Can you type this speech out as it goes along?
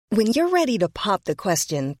When you're ready to pop the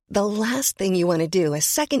question, the last thing you want to do is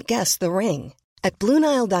second-guess the ring. At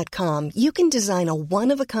BlueNile.com, you can design a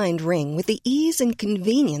one-of-a-kind ring with the ease and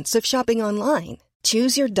convenience of shopping online.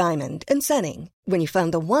 Choose your diamond and setting. When you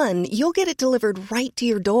find the one, you'll get it delivered right to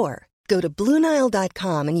your door. Go to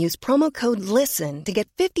BlueNile.com and use promo code LISTEN to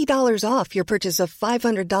get $50 off your purchase of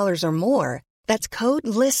 $500 or more. That's code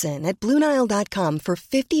LISTEN at BlueNile.com for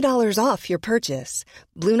 $50 off your purchase.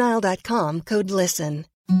 BlueNile.com, code LISTEN.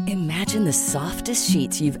 Imagine the softest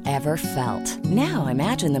sheets you've ever felt. Now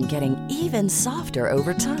imagine them getting even softer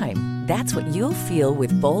over time. That's what you'll feel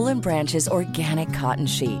with Boll & Branch's organic cotton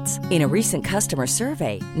sheets. In a recent customer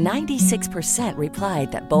survey, 96%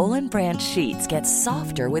 replied that Boll & Branch sheets get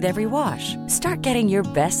softer with every wash. Start getting your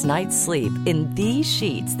best night's sleep in these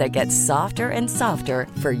sheets that get softer and softer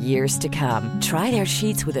for years to come. Try their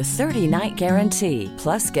sheets with a 30-night guarantee.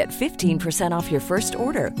 Plus, get 15% off your first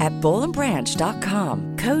order at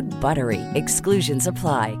bollandbranch.com. Code BUTTERY. Exclusions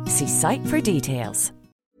apply. See site for details.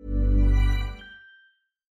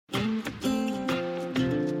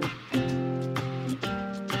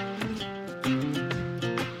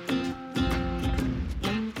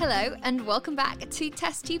 Hello and welcome back to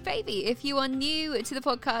Test Tube Baby. If you are new to the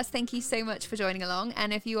podcast, thank you so much for joining along.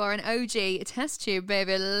 And if you are an OG Test Tube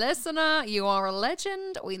Baby listener, you are a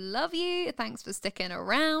legend. We love you. Thanks for sticking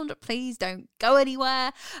around. Please don't go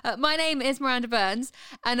anywhere. My name is Miranda Burns,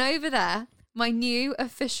 and over there, my new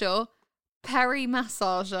official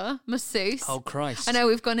masseuse. Oh, Christ. I know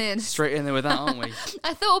we've gone in. Straight in there with that, aren't we?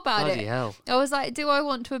 I thought about Bloody it. hell. I was like, do I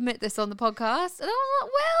want to admit this on the podcast? And I was like,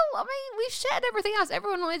 well, I mean, we've shared everything else.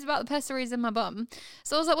 Everyone knows about the pessaries in my bum.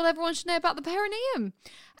 So I was like, well, everyone should know about the perineum.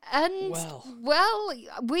 And, well,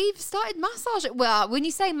 we've started massage. Well, when you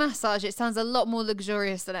say massage, it sounds a lot more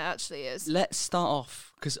luxurious than it actually is. Let's start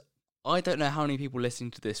off, because I don't know how many people listening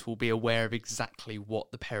to this will be aware of exactly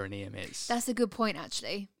what the perineum is. That's a good point,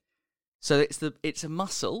 actually. So it's a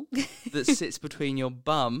muscle that sits between your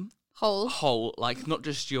bum hole, like not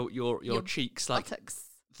just your cheeks, like buttocks.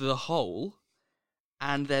 The hole,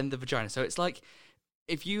 and then the vagina. So it's like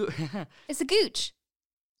if you it's a gooch.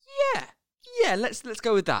 Yeah, let's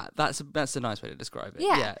go with that. That's a nice way to describe it.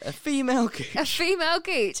 Yeah, a female gooch. A female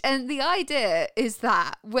gooch. And the idea is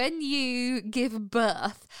that when you give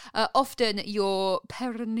birth, often your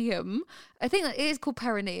perineum, I think that it is called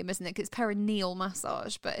perineum, isn't it? 'Cause it's perineal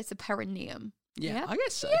massage, but it's a perineum. Yeah, I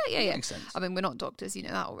guess so. Yeah. Makes sense. I mean, we're not doctors, you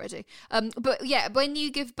know that already. But yeah, when you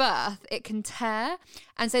give birth, it can tear.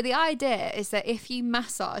 And so the idea is that if you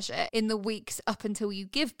massage it in the weeks up until you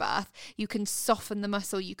give birth, you can soften the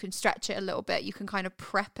muscle, you can stretch it a little bit, you can kind of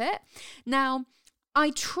prep it. Now,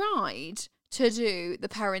 I tried to do the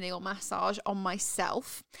perineal massage on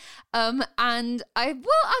myself. And I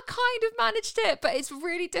kind of managed it, but it's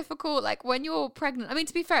really difficult. Like when you're pregnant, I mean,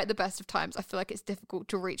 to be fair, at the best of times, I feel like it's difficult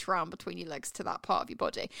to reach around between your legs to that part of your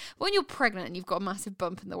body. When you're pregnant and you've got a massive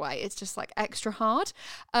bump in the way, it's just like extra hard.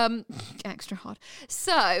 Extra hard.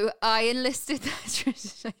 So I enlisted, Tris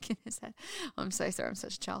is shaking his head. I'm so sorry, I'm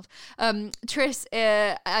such a child. Tris,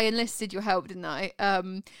 I enlisted your help, didn't I?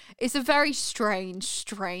 It's a very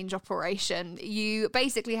strange operation. You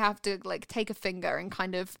basically have to like take a finger and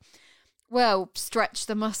kind of, stretch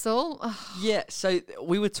the muscle. Yeah, so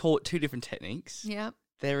we were taught two different techniques. Yeah.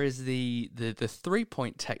 There is the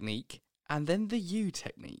 3-point technique and then the U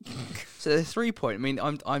technique. So the 3-point, I mean,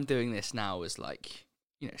 I'm doing this now as like,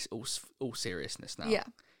 you know, it's all seriousness now. Yeah.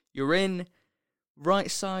 You're in right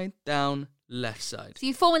side, down, left side. So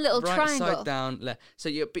you form a little right triangle. Right side, down, left. So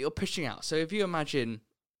you're pushing out. So if you imagine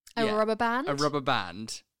a rubber band. A rubber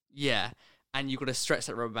band, yeah. And you've got to stretch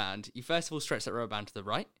that rubber band. You first of all stretch that rubber band to the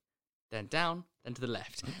right, then down, then to the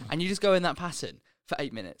left. And you just go in that pattern for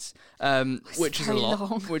 8 minutes, which is a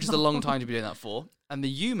lot, which is a long time to be doing that for. And the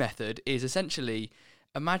U method is essentially,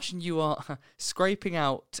 imagine you are scraping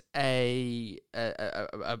out a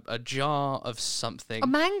jar of something. A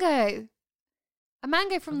mango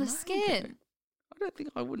from the skin.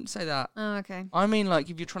 I wouldn't say that. Oh, okay. I mean, like,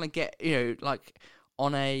 if you're trying to get, you know, like,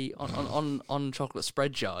 on chocolate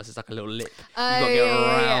spread jars, it's like a little lip. You've got to get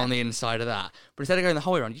around the inside of that. But instead of going the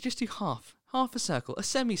whole way around, you just do half a circle, a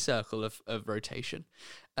semicircle of rotation,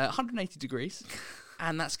 180 degrees.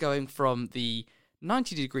 And that's going from the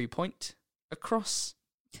 90-degree point across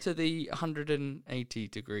to the 180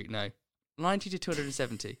 degree, 90 to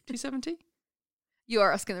 270. 270? You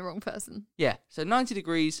are asking the wrong person. Yeah, so 90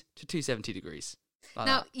 degrees to 270 degrees. Like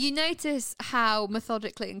now, that. You notice how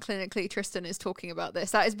methodically and clinically Tristan is talking about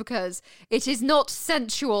this. That is because it is not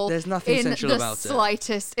sensual. There's nothing sensual about it. In the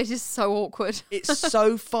slightest. It is so awkward. It's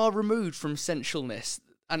so far removed from sensualness.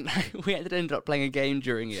 And we ended up playing a game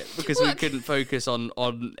during it because we couldn't focus on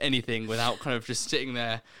anything without kind of just sitting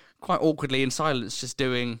there quite awkwardly in silence, just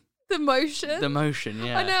doing The motion,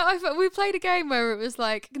 yeah. I know. We played a game where it was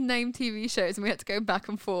like name TV shows, and we had to go back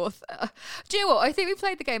and forth. Do you know what? I think we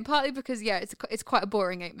played the game partly because it's quite a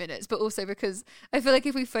boring 8 minutes, but also because I feel like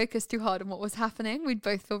if we focused too hard on what was happening, we'd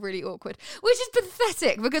both feel really awkward, which is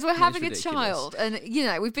pathetic because we're having a child, and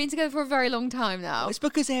we've been together for a very long time now. It's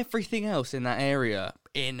because everything else in that area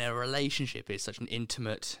in a relationship is such an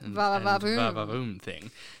intimate and va-va-va-boom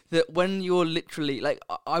thing that when you're literally like,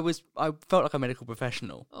 I felt like a medical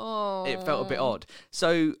professional. Oh, it felt a bit odd.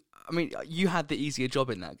 So I mean, you had the easier job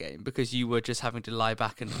in that game because you were just having to lie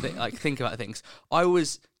back and think about things. I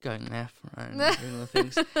was going left, right, and doing other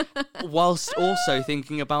things, whilst also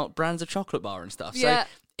thinking about brands of chocolate bar and stuff. Yeah. So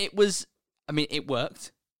it was. I mean, it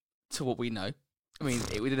worked to what we know. I mean,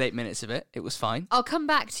 we did 8 minutes of it. It was fine. I'll come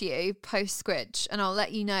back to you post Squidge, and I'll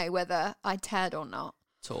let you know whether I teared or not.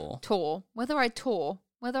 Tore. Whether I tore.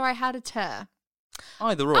 Whether I had a tear.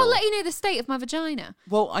 Either or. I'll let you know the state of my vagina.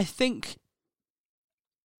 Well, I think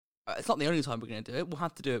it's not the only time we're going to do it. We'll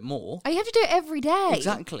have to do it more. Oh, you have to do it every day.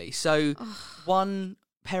 Exactly. So one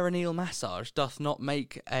perineal massage doth not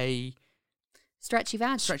make a stretchy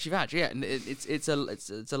vag. Yeah, and it's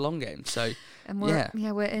a long game. So and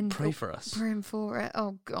we're in. Pray for us. Praying for it.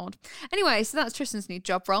 Oh God. Anyway, so that's Tristan's new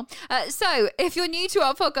job role. So if you're new to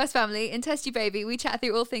our podcast family, in Test You Baby, we chat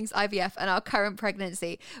through all things IVF and our current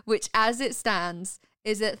pregnancy, which as it stands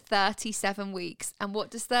is at 37 weeks. And what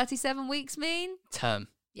does 37 weeks mean? Term.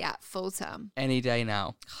 Yeah, full term. Any day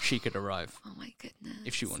now, she could arrive. Oh my goodness.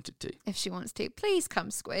 If she wanted to. If she wants to. Please come,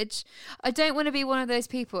 Squidge. I don't want to be one of those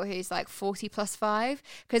people who's like 40 plus 5,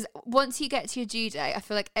 because once you get to your due date, I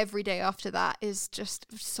feel like every day after that is just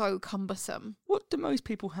so cumbersome. What do most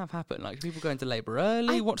people have happen? Like, do people go into labour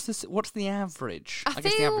early? What's the average? I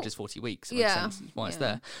guess the average is 40 weeks. So makes sense why it's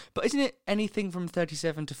there. But isn't it anything from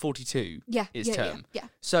 37 to 42 is term? Yeah.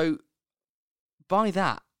 So by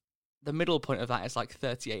that, the middle point of that is like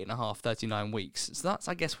 38 and a half, 39 weeks. So that's,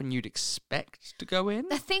 I guess, when you'd expect to go in.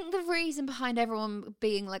 I think the reason behind everyone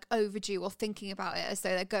being like overdue or thinking about it as though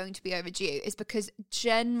they're going to be overdue is because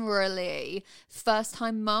generally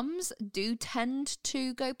first-time mums do tend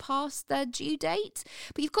to go past their due date.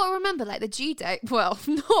 But you've got to remember, like, the due date, well,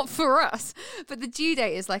 not for us, but the due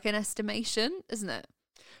date is like an estimation, isn't it?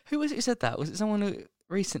 Who was it who said that? Was it someone who...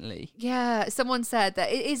 recently? Yeah, someone said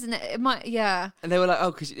that it isn't. It might. Yeah, and they were like,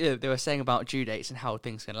 "Oh, because they were saying about due dates and how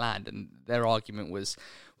things can land," and their argument was,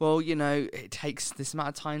 "Well, it takes this amount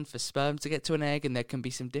of time for sperm to get to an egg, and there can be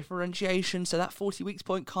some differentiation, so that 40 weeks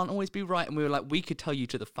point can't always be right." And we were like, "We could tell you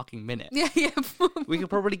to the fucking minute. Yeah. We could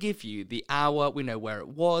probably give you the hour. We know where it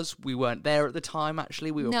was. We weren't there at the time.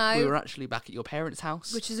 Actually, we were actually back at your parents'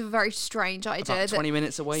 house, which is a very strange idea. About 20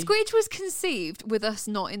 minutes away. Squidge was conceived with us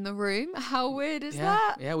not in the room. How weird is that?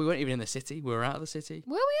 Yeah, we weren't even in the city. We were out of the city.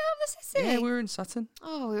 Were we out of the city? Yeah, we were in Sutton.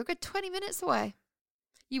 Oh, we were a good 20 minutes away.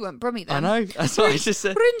 You weren't Brummie then. I know. That's what I just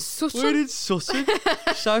said. We're in Sutton. We're in Sutton.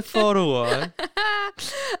 So far away.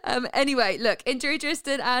 Anyway, look, in Drew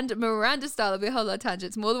Tristan and Miranda style, there'll be a whole lot of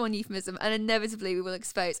tangents, more than one euphemism, and inevitably we will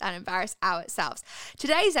expose and embarrass ourselves.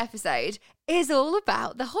 Today's episode is all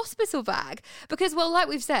about the hospital bag because, well, like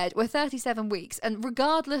we've said, we're 37 weeks, and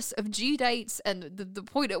regardless of due dates and the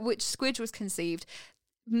point at which Squidge was conceived,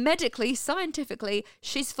 medically, scientifically,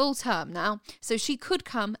 she's full term now, so she could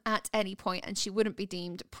come at any point and she wouldn't be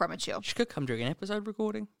deemed premature. She could come during an episode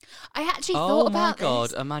recording. I actually thought about this. Oh my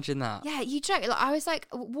God, imagine that. Yeah, you joke. Like, I was like,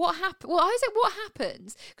 what happened? Well, I was like, what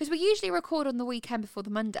happens? Because we usually record on the weekend before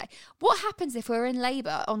the Monday. What happens if we're in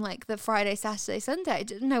labour on like the Friday, Saturday, Sunday?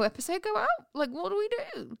 Did no episode go out? Like, what do we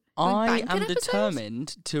do? I am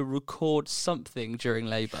determined to record something during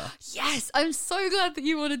labour. Yes, I'm so glad that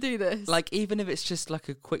you want to do this. Like, even if it's just like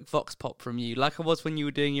a quick vox pop from you, like I was when you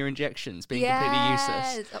were doing your injections, being completely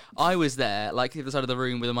useless. I was there, like, the other side of the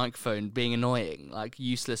room with a microphone, being annoying, like,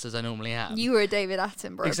 useless as I normally am. You were a David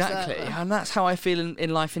Attenborough Exactly, observer. And that's how I feel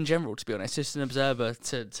in life in general, to be honest. Just an observer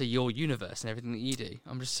to your universe and everything that you do.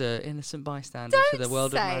 I'm just an innocent bystander to the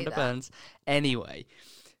world of Miranda Burns. Anyway...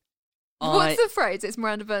 What's the phrase? It's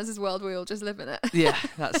Miranda Burns' world, we all just live in it. Yeah,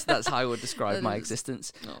 that's how I would describe my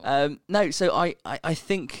existence. So I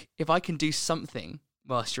think if I can do something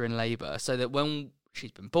whilst you're in labour, so that when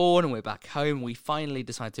she's been born and we're back home, we finally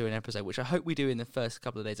decide to do an episode, which I hope we do in the first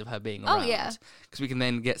couple of days of her being around. Oh, yeah. Because we can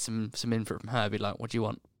then get some info from her, be like, what do you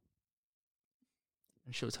want?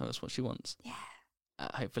 And she'll tell us what she wants. Yeah.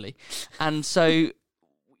 Hopefully. And so...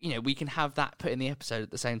 we can have that put in the episode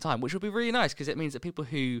at the same time, which will be really nice because it means that people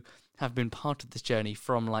who have been part of this journey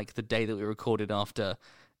from like the day that we recorded after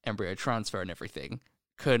embryo transfer and everything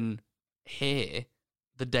can hear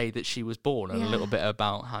the day that she was born and a little bit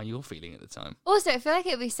about how you're feeling at the time. Also, I feel like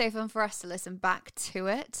it would be so fun for us to listen back to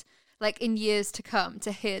it, like in years to come,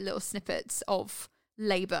 to hear little snippets of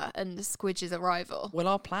labour and Squidge's arrival. Well,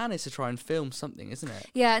 our plan is to try and film something, isn't it?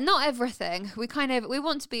 Yeah, not everything. We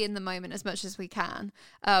want to be in the moment as much as we can.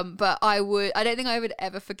 But I don't think I would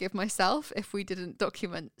ever forgive myself if we didn't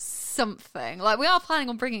document something. Like, we are planning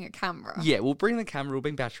on bringing a camera. Yeah, we'll bring the camera, we'll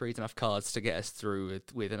bring batteries, enough cards to get us through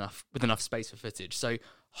with enough space for footage. So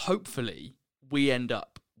hopefully we end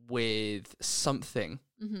up with something,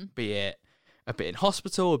 be it a bit in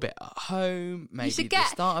hospital, a bit at home, maybe the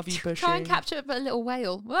start of you pushing. Try and capture a little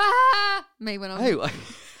whale. Ah! Me when I'm... Oh,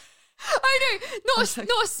 I know,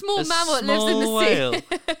 not a small mammal that lives in the whale. sea.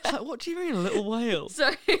 It's like, what do you mean, a little whale?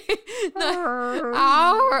 Sorry. No.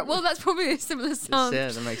 Arr. Well, that's probably a similar sound. Yeah,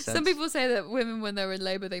 that makes sense. Some people say that women, when they're in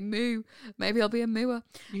labour, they moo. Maybe I'll be a mooer.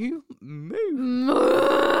 You moo.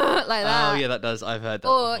 Like that. Oh, yeah, that does. I've heard that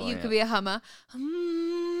Or before, you could be a hummer.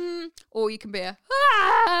 Or you can be a...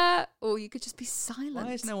 Or you could just be silent.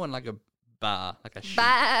 Why is no one like a bar, like a sheep?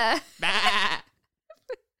 Bah. Bah.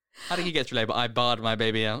 How did you get through labour? I barred my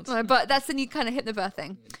baby out. But that's the new kind of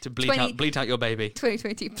hypnobirthing. To bleat out your baby.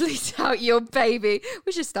 2020, bleat out your baby.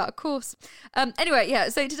 We should start a course. Anyway, yeah,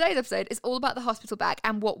 so today's episode is all about the hospital bag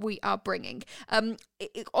and what we are bringing.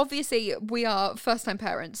 Obviously, we are first-time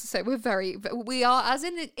parents, so we are as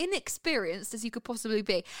inexperienced as you could possibly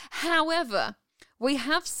be. However, we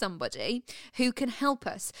have somebody who can help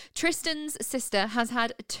us. Tristan's sister has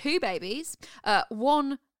had 2 babies,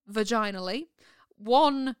 one vaginally,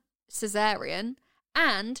 one cesarean,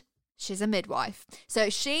 and she's a midwife. So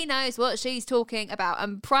she knows what she's talking about.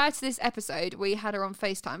 And prior to this episode, we had her on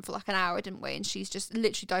FaceTime for like an hour, didn't we? And she's just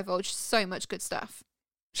literally divulged so much good stuff.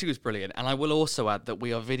 She was brilliant. And I will also add that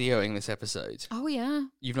we are videoing this episode. Oh, yeah.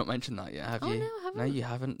 You've not mentioned that yet, have you? Oh, no, I haven't. No, you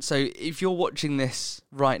haven't. So if you're watching this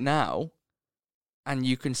right now and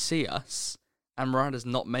you can see us, and Miranda's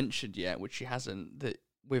not mentioned yet, which she hasn't, that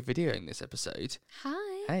we're videoing this episode.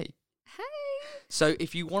 Hi. Hey. Hey. So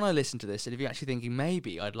if you want to listen to this, and if you're actually thinking,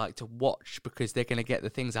 maybe I'd like to watch because they're going to get the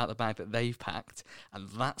things out of the bag that they've packed, and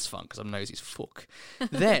that's fun because I'm nosy as fuck,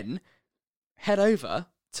 then head over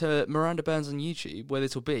to Miranda Burns on YouTube, where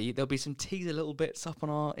there'll be some teaser little bits up on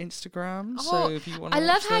our Instagram. Oh, so if you want to I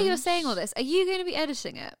love how those. you're saying all this. Are you going to be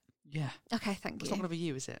editing it? Yeah. Okay, thank It's you. not going to be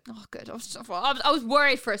you, is it? Oh, good. I was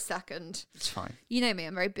worried for a second. It's fine. You know me,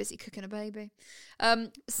 I'm very busy cooking a baby.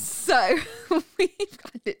 So I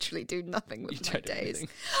literally do nothing with my days. Anything.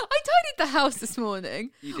 I tidied the house this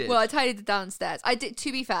morning. You did? Well, I tidied the downstairs. I did,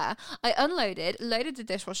 to be fair, I loaded the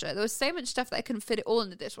dishwasher. There was so much stuff that I couldn't fit it all in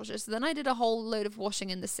the dishwasher. So then I did a whole load of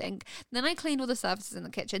washing in the sink. Then I cleaned all the surfaces in the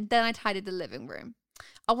kitchen. Then I tidied the living room.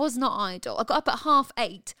 I was not idle. I got up at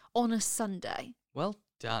 8:30 on a Sunday. Well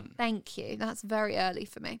done. Thank you. That's very early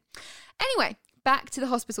for me. Anyway, back to the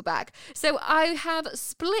hospital bag. So I have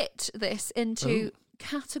split this into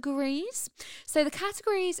categories. So the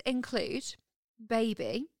categories include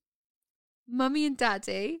baby, mummy and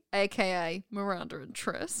daddy, aka Miranda and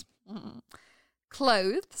Tris,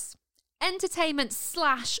 clothes, entertainment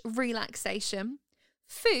 / relaxation,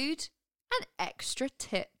 food, and extra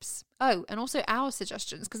tips. Oh, and also our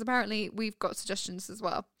suggestions, because apparently we've got suggestions as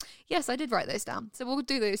well. Yes, I did write those down, so we'll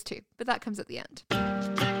do those too, but that comes at the end.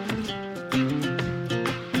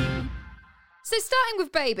 So starting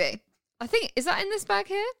with baby, I think, is that in this bag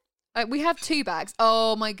here? We have 2 bags.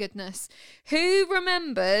 Oh my goodness. Who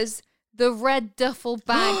remembers the red duffel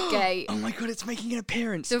bag gate? Oh my God, it's making an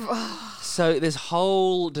appearance. The- So this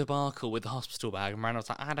whole debacle with the hospital bag, and Miranda was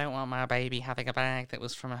like, I don't want my baby having a bag that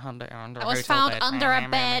was from under That a was hotel found bed. under a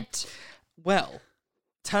bed. Well,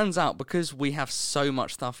 turns out because we have so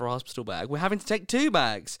much stuff for our hospital bag, we're having to take 2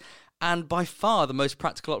 bags. And by far the most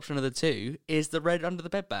practical option of the 2 is the red under the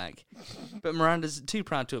bed bag. But Miranda's too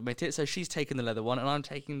proud to admit it, so she's taking the leather one and I'm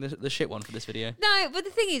taking the shit one for this video. No, but the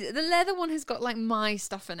thing is, the leather one has got like my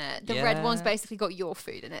stuff in it. The red Yeah. one's basically got your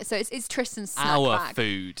food in it. So it's Tristan's snack Our bag.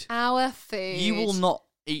 food. Our food. You will not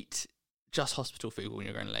eat just hospital food when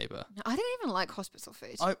you're going to labour. I don't even like hospital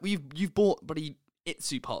food. You've bought bloody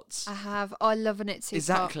Itsu pots. I have. I love an Itsu pot.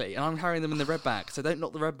 Exactly, and I'm carrying them in the red bag, so don't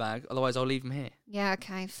knock the red bag, otherwise I'll leave them here. Yeah,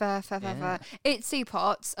 okay. Fair. Yeah. Itsu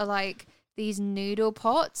pots are like these noodle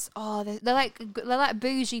pots. Oh, they're like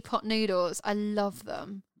bougie pot noodles. I love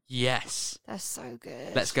them. Yes. They're so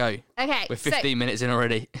good. Let's go. Okay. We're 15 minutes in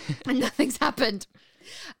already. And nothing's happened.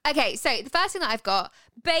 Okay, so the first thing that I've got,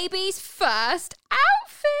 baby's first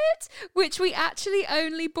outfit, which we actually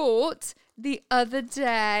only bought the other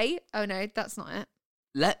day. Oh no, that's not it.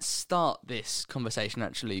 Let's start this conversation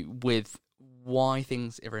actually with why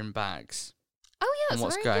things are in bags. Oh and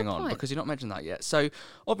what's a very going good on, point. because you're not mentioned that yet. So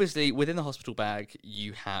obviously within the hospital bag,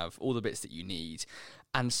 you have all the bits that you need,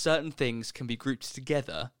 and certain things can be grouped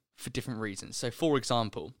together for different reasons. So for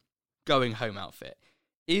example, going home outfit.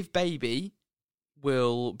 If baby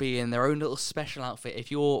will be in their own little special outfit,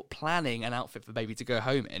 if you're planning an outfit for baby to go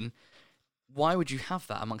home in, why would you have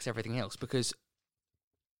that amongst everything else? Because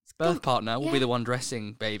birth partner will be the one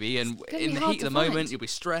dressing baby, and in the heat of the moment, you'll be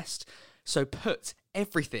stressed. So put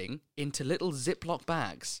everything into little Ziploc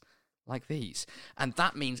bags like these. And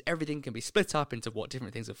that means everything can be split up into what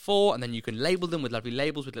different things are for, and then you can label them with lovely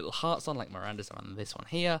labels with little hearts on, like Miranda's on this one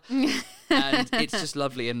here. And it's just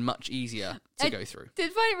lovely and much easier to go through.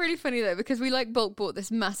 Did find it really funny though, because we like bulk bought this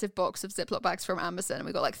massive box of Ziploc bags from Amazon, and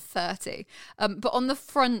we got like 30. But on the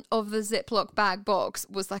front of the Ziploc bag box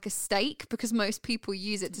was like a steak, because most people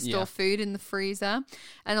use it to store food in the freezer.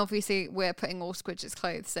 And obviously we're putting all Squidge's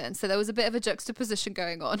clothes in, so there was a bit of a juxtaposition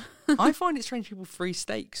going on. I find it strange people freeze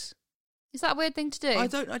steaks. Is that a weird thing to do?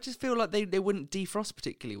 I just feel like they wouldn't defrost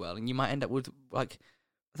particularly well, and you might end up with, like,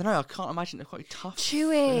 I don't know, I can't imagine they're quite tough,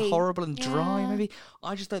 chewy, and horrible and dry, maybe.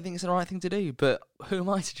 I just don't think it's the right thing to do, but who am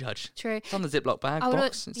I to judge? True. It's on the Ziploc bag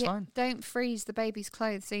box, it's fine. Don't freeze the baby's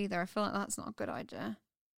clothes either. I feel like that's not a good idea.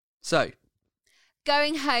 So,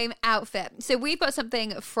 going home outfit. So we've got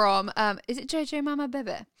something from, is it Jojo Mama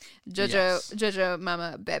Bebe? Jojo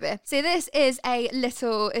Mama Bebe. So this is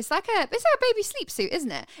it's like a baby sleep suit,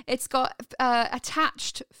 isn't it? It's got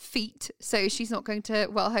attached feet, so she's not going to,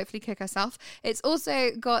 hopefully kick herself. It's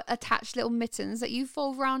also got attached little mittens that you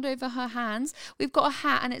fold round over her hands. We've got a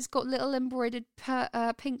hat, and it's got little embroidered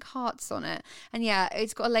pink hearts on it. And yeah,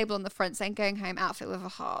 it's got a label on the front saying going home outfit with a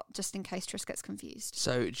heart, just in case Tris gets confused.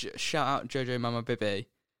 So shout out Jojo Mama Bibi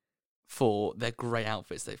for their great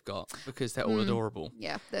outfits they've got, because they're all adorable.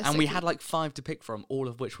 Yeah. And we had like 5 to pick from, all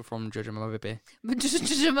of which were from Jojo Mama Bibi.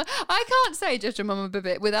 I can't say Jojo Mama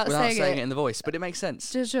Bibi without saying it in the voice, but it makes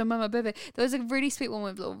sense. Jojo Mama Bibi. There was a really sweet one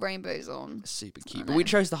with little rainbows on. Super cute. But we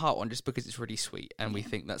chose the heart one just because it's really sweet, and we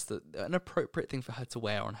think that's an appropriate thing for her to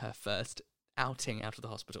wear on her first outing out of the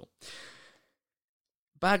hospital.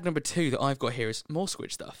 Bag number 2 that I've got here is more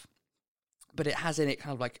Squidge stuff, but it has in it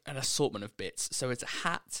kind of like an assortment of bits. So it's a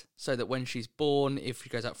hat, so that when she's born, if she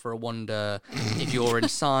goes out for a wander, if you're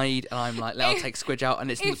inside, and I'm like, I'll take Squidge out,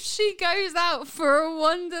 and it's if she goes out for a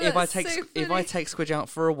wander, if I take Squidge out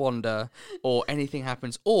for a wander, or anything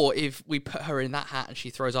happens, or if we put her in that hat and she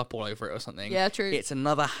throws up all over it or something, yeah, true, it's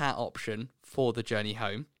another hat option for the journey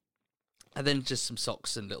home. And then just some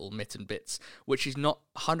socks and little mitten bits, which she's not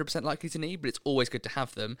 100% likely to need, but it's always good to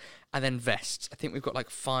have them. And then vests. I think we've got like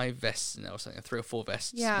 5 vests now or something, 3 or 4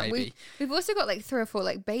 vests, maybe. We've also got like 3 or 4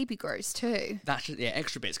 like baby grows too. That's just,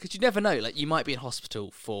 extra bits. Because you never know. Like, you might be in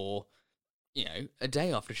hospital for, a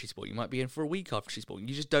day after she's born. You might be in for a week after she's born.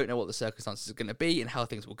 You just don't know what the circumstances are going to be and how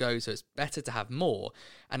things will go. So it's better to have more.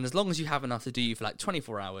 And as long as you have enough to do you for like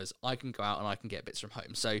 24 hours, I can go out and I can get bits from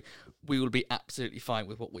home. So we will be absolutely fine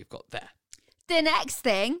with what we've got there. The next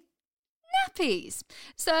thing, nappies.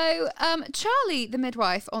 So Charlie, the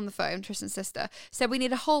midwife on the phone, Tristan's sister, said we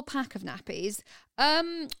need a whole pack of nappies.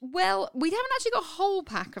 Well, we haven't actually got a whole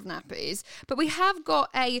pack of nappies, but we have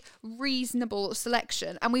got a reasonable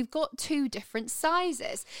selection, and we've got 2 different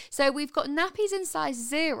sizes. So we've got nappies in size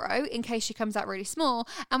 0 in case she comes out really small,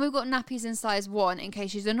 and we've got nappies in size 1 in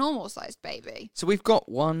case she's a normal sized baby. So we've got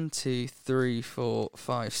 1, 2, 3, 4,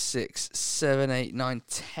 5, 6, 7, 8, 9,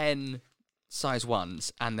 10 size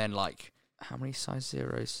 1s, and then like, how many size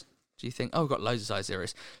 0s do you think? Oh, we've got loads of size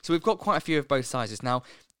 0s. So we've got quite a few of both sizes. Now,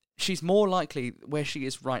 she's more likely, where she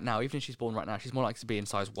is right now, even if she's born right now, she's more likely to be in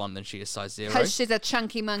size 1 than she is size 0. Because she's a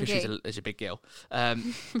chunky monkey. Because she's a big girl.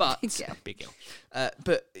 But big girl.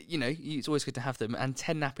 But, it's always good to have them. And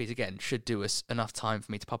 10 nappies, again, should do us enough time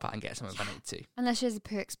for me to pop out and get some if I need to. Unless she has a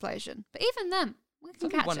poo explosion. But even then, we can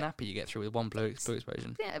catch one it. nappy you get through with one poo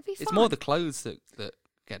explosion. Yeah, it'd be fine. It's more the clothes that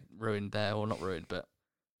get ruined there, or not ruined, but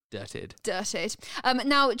dirtied.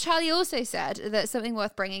 Now, Charlie also said that something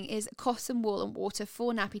worth bringing is cotton wool and water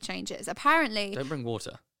for nappy changes. Apparently... Don't bring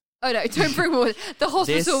water. Oh, no, don't bring water. The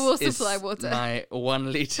hospital will supply water. My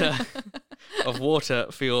 1 litre of water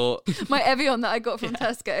for your... My Evian that I got from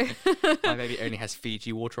Tesco. My baby only has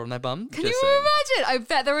Fiji water on their bum. Can you imagine? I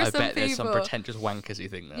bet there are some people... I bet there's some pretentious wankers who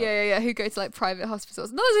think that. Yeah, who go to like private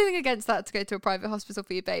hospitals. Not there's anything against that, to go to a private hospital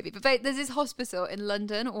for your baby. But there's this hospital in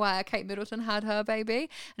London where Kate Middleton had her baby,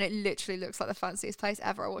 and it literally looks like the fanciest place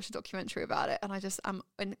ever. I watched a documentary about it, and I just am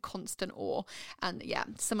in constant awe. And yeah,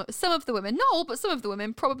 some of the women, not all, but some of the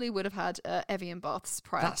women probably would have had Evian baths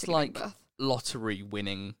prior to giving birth. That's like lottery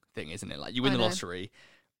winning thing, isn't it? Like, you win the lottery,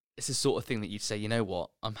 it's the sort of thing that you'd say, you know what,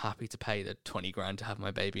 I'm happy to pay the 20 grand to have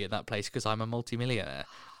my baby at that place because I'm a multimillionaire.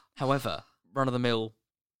 However, run-of-the-mill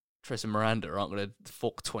Tris and Miranda aren't going to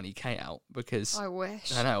fork 20k out because... I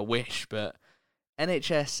wish. I know, I wish, but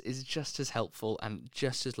NHS is just as helpful and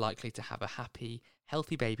just as likely to have a happy,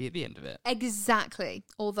 healthy baby at the end of it. Exactly.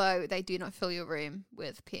 Although they do not fill your room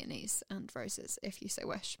with peonies and roses, if you so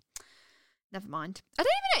wish. Never mind. I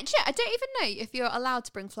don't even know if you're allowed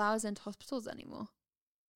to bring flowers into hospitals anymore.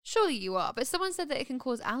 Surely you are, but someone said that it can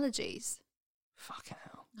cause allergies. Fucking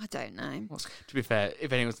hell. I don't know. Well, to be fair,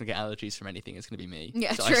 if anyone's going to get allergies from anything, it's going to be me.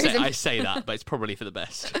 Yeah, so true. I say that, but it's probably for the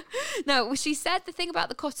best. No, she said the thing about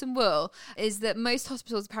the cotton wool is that most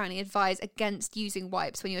hospitals apparently advise against using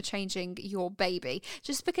wipes when you're changing your baby,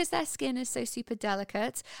 just because their skin is so super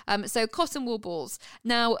delicate. So cotton wool balls.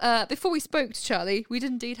 Now, before we spoke to Charlie, we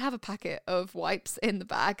did indeed have a packet of wipes in the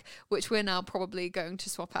bag, which we're now probably going to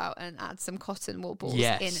swap out and add some cotton wool balls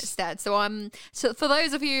in instead. So for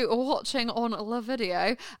those of you watching on the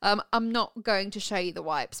video, I'm not going to show you the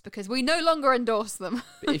wipes because we no longer endorse them.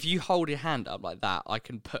 But if you hold your hand up like that, I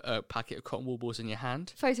can put a packet of cotton wool balls in your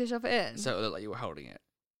hand. Photoshop it in. So it'll look like you were holding it.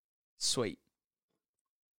 Sweet.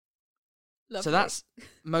 Lovely. So that's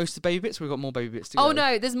most of the baby bits. We've got more baby bits to go. Oh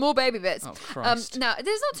no, there's more baby bits. Oh Christ. No,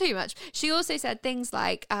 there's not too much. She also said things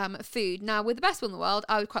like food. Now, with the best will in the world,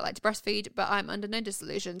 I would quite like to breastfeed, but I'm under no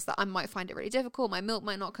disillusions that I might find it really difficult. My milk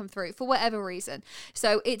might not come through for whatever reason.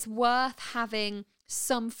 So it's worth having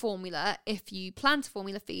some formula if you plan to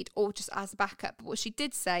formula feed or just as a backup. But what she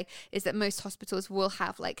did say is that most hospitals will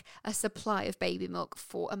have like a supply of baby milk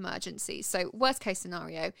for emergencies. So worst case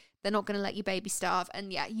scenario, they're not going to let your baby starve,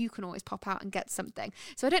 and yeah, you can always pop out and get something.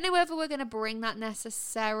 So I don't know whether we're going to bring that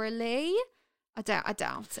necessarily. I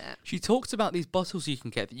doubt it. She talked about these bottles you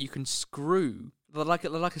can get that you can screw. They're like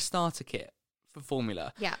a starter kit for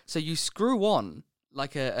formula. Yeah. So you screw on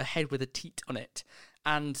like a head with a teat on it,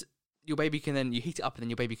 and your baby can then, you heat it up and then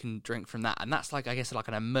your baby can drink from that. And that's like, I guess, like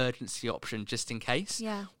an emergency option just in case.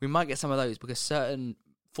 Yeah. We might get some of those because certain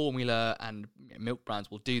formula and milk brands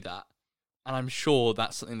will do that. And I'm sure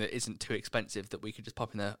that's something that isn't too expensive that we could just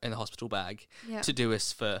pop in the hospital bag to do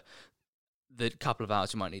us for the couple of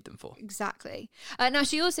hours you might need them for. Exactly. Now,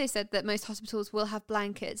 she also said that most hospitals will have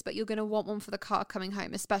blankets, but you're going to want one for the car coming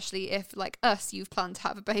home, especially if, like us, you've planned to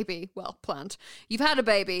have a baby. Well, you've had a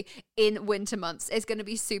baby in winter months. It's going to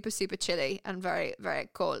be super, super chilly and very, very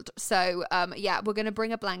cold. So, yeah, we're going to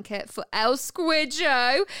bring a blanket for El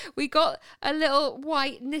Squidjo. We got a little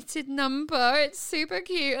white knitted number. It's super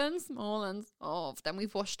cute and small and soft. And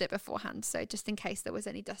we've washed it beforehand, so just in case there was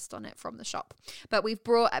any dust on it from the shop. But we've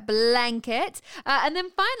brought a blanket. And then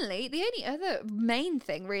finally, the only other main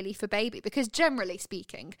thing really for baby, because generally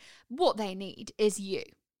speaking, what they need is you.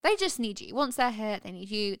 They just need you. Once they're here, they need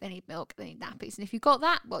you, they need milk, they need nappies. And if you've got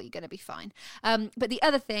that, well, you're going to be fine. But the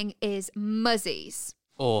other thing is muzzies.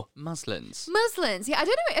 Or muslins. Muslins. Yeah, I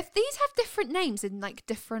don't know if these have different names in like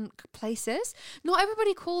different places. Not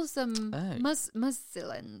everybody calls them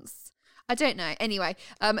muslins. I don't know. Anyway,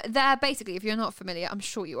 they're basically, if you're not familiar, I'm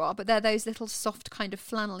sure you are, but they're those little soft kind of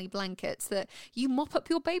flannelly blankets that you mop up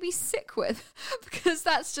your baby sick with because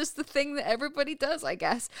that's just the thing that everybody does, I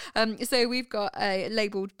guess. So we've got a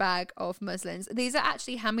labelled bag of muslins. These are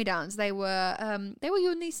actually hand-me-downs. They were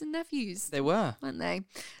your niece and nephews. They were. Weren't they?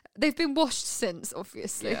 They've been washed since,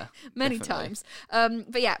 obviously, many definitely. times.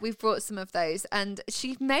 But yeah, we've brought some of those. And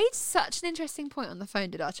she made such an interesting point on the phone,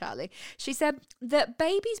 did our Charlie? She said that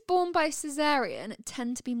babies born by cesarean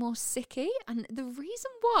tend to be more sicky. And the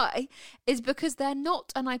reason why is because they're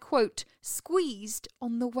not, and I quote, squeezed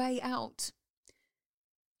on the way out.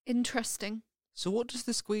 Interesting. So what does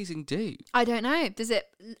the squeezing do? I don't know. Does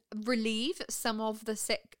it relieve some of the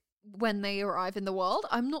sick when they arrive in the world?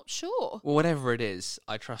 I'm not sure. Well, whatever it is,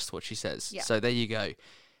 I trust what she says. Yeah. So there you go.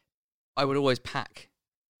 I would always pack,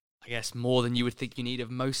 I guess, more than you would think you need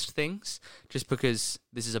of most things, just because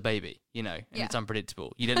this is a baby, and it's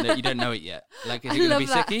unpredictable. You don't know it yet. Like, is it going to be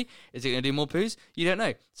sicky? Is it going to do more poos? You don't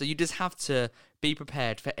know. So you just have to be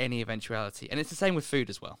prepared for any eventuality. And it's the same with food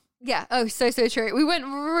as well. Yeah. Oh, so true. We went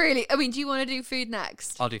really... I mean, do you want to do food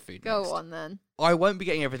next? I'll do food next. Go on, then. I won't be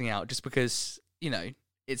getting everything out just because,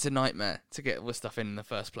 it's a nightmare to get all the stuff in the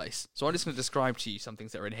first place. So I'm just going to describe to you some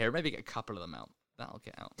things that are in here. Maybe get a couple of them out. That'll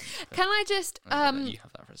get out. Can I just you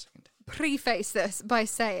have that for a second. Preface this by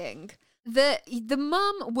saying that the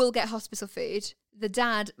mum will get hospital food. The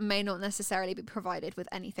dad may not necessarily be provided with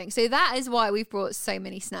anything. So that is why we've brought so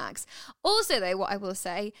many snacks. Also, though, what I will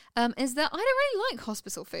say is that I don't really like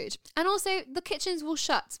hospital food. And also, the kitchens will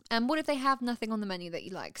shut. And what if they have nothing on the menu that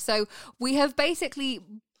you like? So we have basically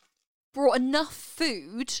brought enough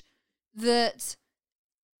food that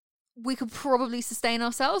we could probably sustain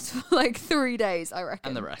ourselves for like 3 days, I reckon.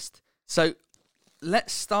 And the rest. So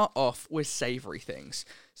let's start off with savoury things.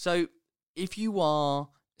 So if you are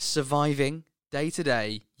surviving day to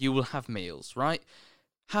day, you will have meals, right?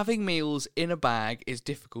 Having meals in a bag is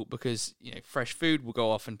difficult because, you know, fresh food will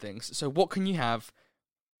go off and things. So what can you have?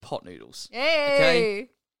 Pot noodles. Hey! Okay.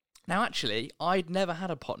 Now, actually, I'd never had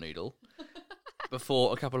a pot noodle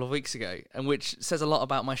before a couple of weeks ago, and which says a lot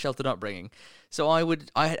about my sheltered upbringing. So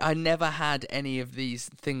I never had any of these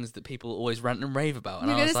things that people always rant and rave about.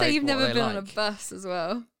 You're going to say you've never been on a bus as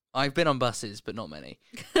well? I've been on buses, but not many.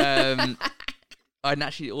 I'd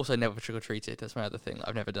actually also never trick-or-treated. That's my other thing that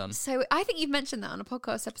I've never done. So I think you've mentioned that on a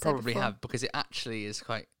podcast episode Probably before. have, because it actually is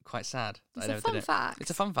quite sad. It's a fun fact.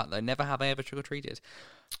 It's a fun fact, though. Never have I ever trick-or-treated.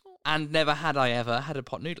 And never had I ever had a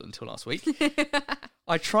pot noodle until last week.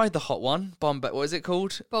 I tried the hot one, Bombay. What is it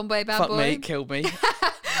called? Bombay Bad Fuck Boy. me, killed me.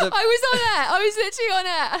 I was on air. I was literally on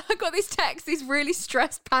air. I got these really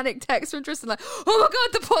stressed, panic texts from Tristan, like, "Oh my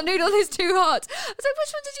god, the pot noodle is too hot." I was like,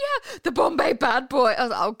 "Which one did you have?" The Bombay Bad Boy. I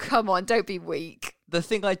was like, "Oh come on, don't be weak." The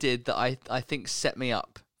thing I did that I think set me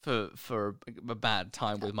up for a bad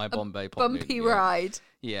time with my Bombay pot Bumpy noodle, ride.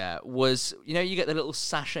 Yeah, was, you know, you get the little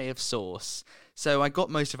sachet of sauce. So I got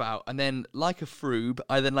most of it out, and then, like a froob,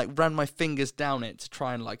 I then like ran my fingers down it to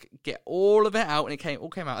try and like get all of it out, and it all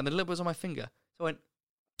came out, and the lid was on my finger. So I went.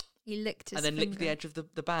 He licked his and then finger. licked the edge of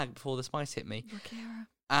the bag before the spice hit me. Bakira.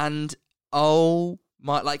 And oh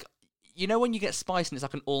my, like, you know when you get spice and it's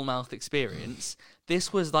like an all mouth experience?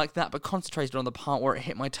 This was like that, but concentrated on the part where it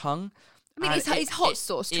hit my tongue. I mean, it's hot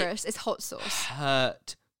sauce, Tris. It's hot sauce.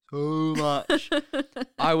 Hurt so much.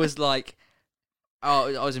 I was like,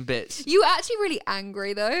 oh, I was in bits. You were actually really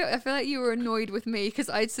angry, though. I feel like you were annoyed with me because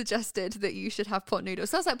I'd suggested that you should have pot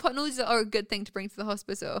noodles. So I was like, pot noodles are a good thing to bring to the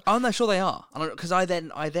hospital. Oh, no, sure they are. Because I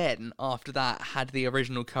then, after that, had the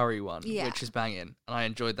original curry one, Yeah. which is banging, and I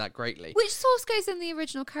enjoyed that greatly. Which sauce goes in the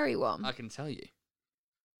original curry one? I can tell you.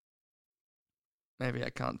 Maybe I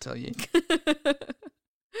can't tell you.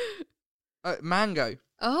 Mango.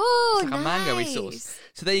 Oh, It's like a mango-y sauce.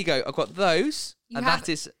 So there you go. I've got those, and that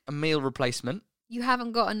is a meal replacement. You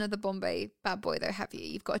haven't got another Bombay Bad Boy, though, have you?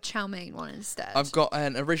 You've got a chow mein one instead. I've got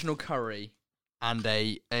an original curry and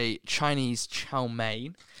a Chinese chow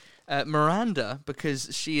mein. Miranda,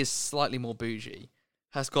 because she is slightly more bougie,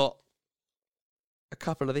 has got a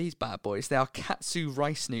couple of these bad boys. They are katsu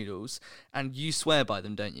rice noodles, and you swear by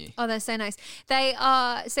them, don't you? Oh, they're so nice. They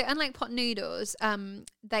are, so unlike pot noodles,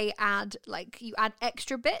 they add, like, you add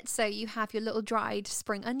extra bits. So you have your little dried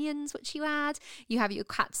spring onions, which you add. You have your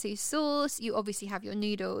katsu sauce. You obviously have your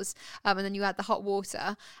noodles, and then you add the hot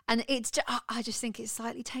water. And it's just, I just think it's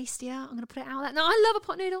slightly tastier. I'm going to put it out there. Now, I love a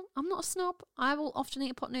pot noodle. I'm not a snob. I will often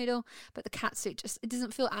eat a pot noodle, but the katsu it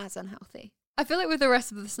doesn't feel as unhealthy. I feel like with the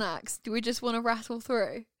rest of the snacks, do we just want to rattle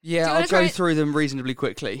through? Yeah, I'll go through them reasonably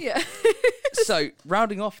quickly. Yeah. So,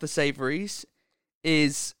 rounding off the savouries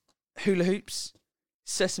is hula hoops,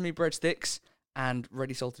 sesame breadsticks, and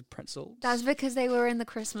ready salted pretzels. That's because they were in the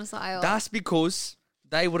Christmas aisle. That's because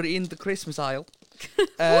they were in the Christmas aisle.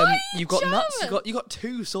 You've got nuts. You got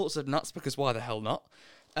two sorts of nuts, because why the hell not?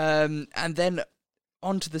 And then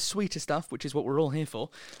on to the sweeter stuff, which is what we're all here for.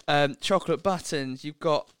 Chocolate buttons. You've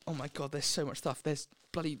got, oh my god, there's so much stuff. There's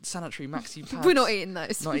bloody sanitary maxi pads. We're not eating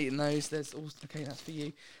those. Not eating those. There's also, okay, that's for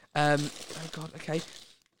you. Oh god, okay.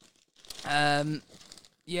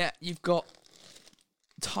 Yeah, you've got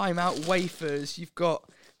Time Out wafers. You've got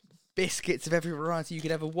biscuits of every variety you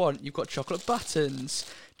could ever want. You've got chocolate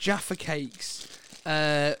buttons, Jaffa cakes,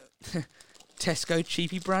 Tesco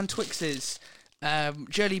cheapy brand Twixes,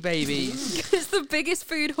 jelly babies. It's the biggest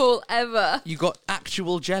food haul ever. You got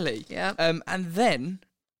actual jelly. Yeah. And then,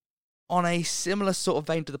 on a similar sort of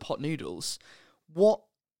vein to the pot noodles, what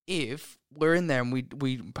if we're in there and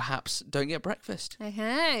we perhaps don't get breakfast?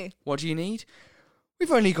 Okay. What do you need?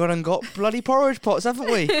 We've only got bloody porridge pots,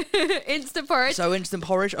 haven't we? Instant porridge. So instant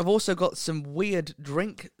porridge. I've also got some weird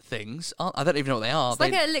drink things. I don't even know what they are. It's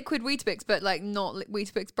like a liquid Weetabix, but like not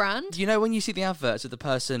Weetabix brand. You know when you see the adverts of the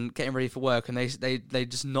person getting ready for work and they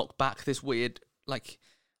just knock back this weird, like,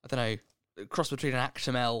 I don't know, cross between an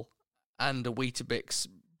Actimel and a Weetabix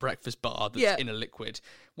breakfast bar that's in a liquid.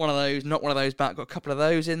 One of those, not one of those back. Got a couple of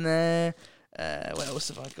those in there. What else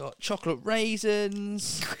have I got? Chocolate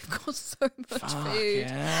raisins. We've got so much food.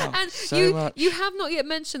 Yeah, and so much. You have not yet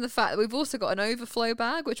mentioned the fact that we've also got an overflow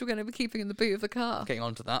bag, which we're going to be keeping in the boot of the car. Getting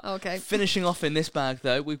on to that. Okay. Finishing off in this bag,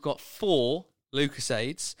 though, we've got 4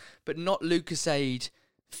 Lucasades, but not Lucasade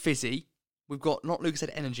Fizzy. We've got not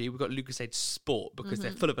Lucozade Energy, we've got Lucozade Sport because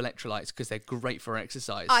they're full of electrolytes because they're great for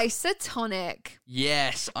exercise. Isotonic.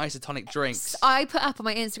 Yes, isotonic drinks. I put up on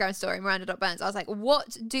my Instagram story, Miranda.Burns, I was like,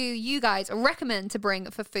 what do you guys recommend to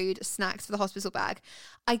bring for food, snacks for the hospital bag?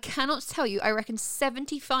 I cannot tell you, I reckon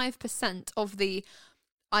 75% of the,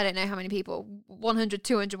 I don't know how many people, 100,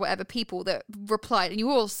 200, whatever people that replied, and you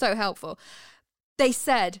were all so helpful, they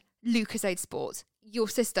said Lucozade Sport. Your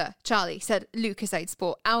sister, Charlie, said Lucozade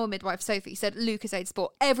Sport. Our midwife, Sophie, said Lucozade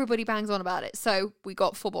Sport. Everybody bangs on about it. So we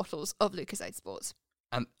got 4 bottles of Lucozade Sports.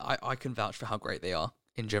 And I can vouch for how great they are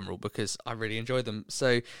in general because I really enjoy them.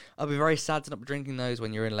 So I'll be very sad to not be drinking those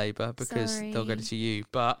when you're in labour because they'll go to you.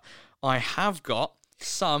 But I have got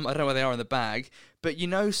some, I don't know where they are in the bag, but you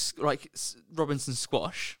know, like Robinson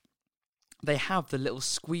Squash, they have the little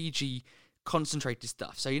squeegee concentrated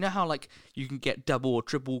stuff. So you know how like you can get double or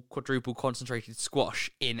triple, quadruple concentrated squash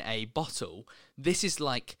in a bottle? This is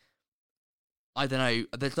like, I don't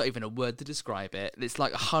know, there's not even a word to describe it. It's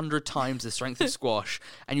like 100 times the strength of squash,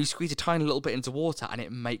 and you squeeze a tiny little bit into water and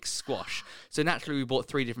it makes squash. So naturally we bought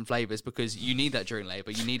 3 different flavours because you need that during labour.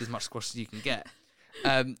 You need as much squash as you can get.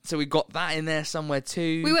 So we got that in there somewhere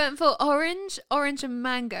too. We went for orange and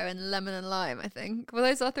mango, and lemon and lime, I think. Well,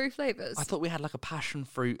 those are 3 flavours. I thought we had like a passion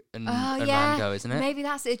fruit and mango, isn't it? Maybe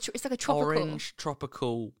that's it. It's like a tropical. Orange,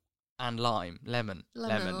 tropical, and lime. Lemon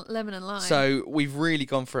and lime. So we've really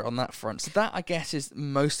gone for it on that front. So that, I guess, is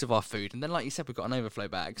most of our food. And then, like you said, we've got an overflow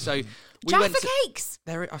bag. So we Jaffa cakes!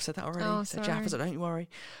 I've said that already. Oh, said sorry. Jaffa, so don't you worry.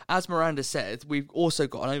 As Miranda said, we've also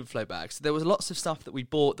got an overflow bag. So there was lots of stuff that we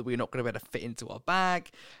bought that we were not going to be able to fit into our bag.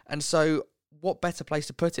 And so what better place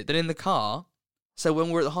to put it than in the car? So when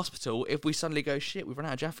we're at the hospital, if we suddenly go, shit, we've run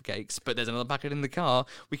out of Jaffa cakes, but there's another packet in the car,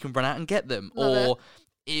 we can run out and get them. Love it.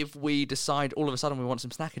 If we decide all of a sudden we want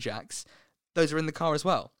some Snacker Jacks, those are in the car as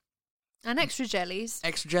well. And extra jellies.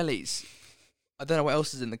 Extra jellies. I don't know what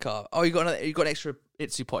else is in the car. Oh, you got an extra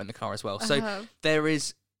Itsu pot in the car as well. So there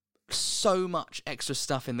is so much extra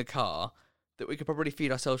stuff in the car that we could probably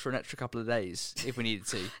feed ourselves for an extra couple of days if we needed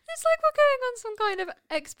to. It's like we're going on some kind of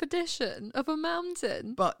expedition up a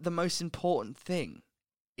mountain. But the most important thing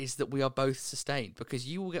is that we are both sustained because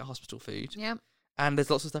you will get hospital food. Yeah. And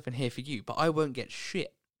there's lots of stuff in here for you, but I won't get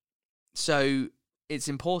shit. So it's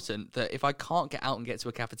important that if I can't get out and get to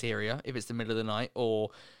a cafeteria, if it's the middle of the night or,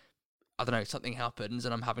 I don't know, something happens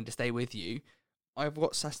and I'm having to stay with you, I've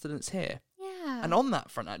got sustenance here. Yeah. And on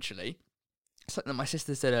that front, actually, something that my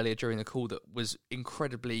sister said earlier during the call that was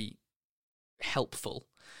incredibly helpful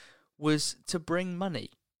was to bring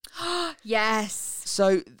money. Yes.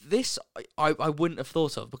 So this I wouldn't have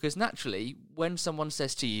thought of because naturally when someone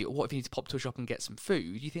says to you, what if you need to pop to a shop and get some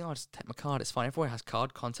food, you think, I'll just take my card, it's fine. Everyone has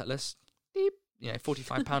card, contactless, beep,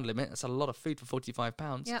 £45 limit. That's a lot of food for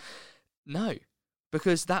 £45. Yep. No,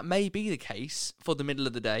 because that may be the case for the middle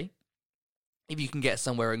of the day if you can get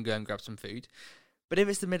somewhere and go and grab some food. But if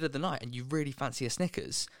it's the middle of the night and you really fancy a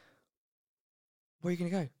Snickers, where are you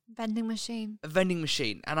going to go? Vending machine. A vending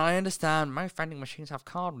machine. And I understand most vending machines have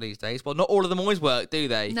card these days. Well, not all of them always work, do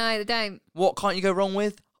they? No, they don't. What can't you go wrong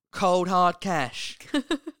with? Cold, hard cash.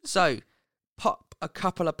 So, pop a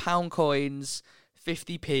couple of pound coins,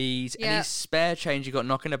 50p's, any spare change you got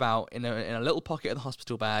knocking about in a little pocket of the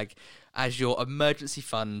hospital bag as your emergency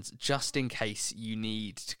fund, just in case you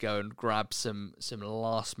need to go and grab some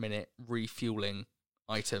last-minute refueling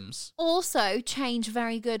items. Also, change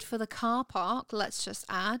very good for the car park, let's just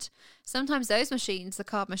add. Sometimes those machines, the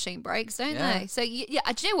card machine breaks, don't they? So, do you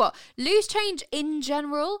know what? Loose change in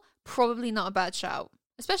general, probably not a bad shout.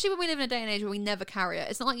 Especially when we live in a day and age where we never carry it.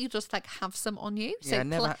 It's not like you just like have some on you. So I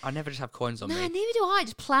never just have coins on me. No, neither do I.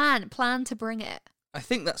 Just plan to bring it. I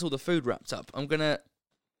think that's all the food wrapped up. I'm going to...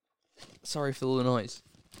 Sorry for all the noise.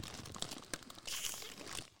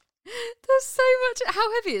 There's so much.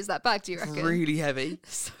 How heavy is that bag, do you reckon? Really heavy.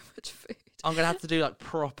 So much food. I'm going to have to do like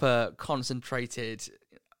proper concentrated,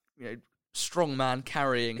 strong man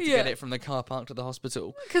carrying to get it from the car park to the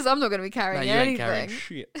hospital. Because I'm not going to be carrying you anything. Ain't carrying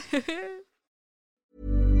shit.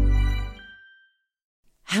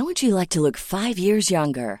 How would you like to look 5 years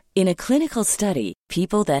younger? In a clinical study,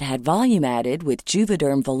 people that had volume added with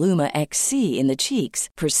Juvederm Voluma XC in the cheeks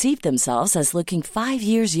perceived themselves as looking 5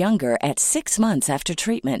 years younger at 6 months after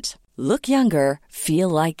treatment. Look younger, feel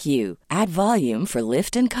like you. Add volume for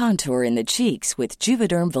lift and contour in the cheeks with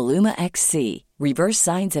Juvederm Voluma XC. Reverse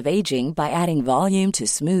signs of aging by adding volume to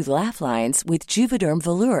smooth laugh lines with Juvederm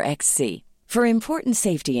Volure XC. For important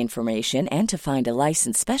safety information and to find a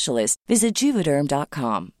licensed specialist, visit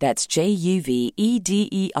Juvederm.com. That's JUVEDERM.com.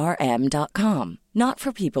 Not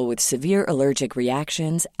for people with severe allergic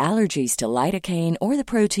reactions, allergies to lidocaine, or the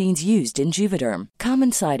proteins used in Juvederm.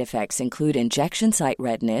 Common side effects include injection site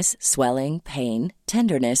redness, swelling, pain,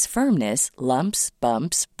 tenderness, firmness, lumps,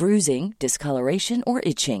 bumps, bruising, discoloration, or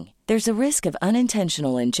itching. There's a risk of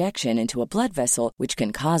unintentional injection into a blood vessel, which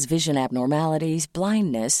can cause vision abnormalities,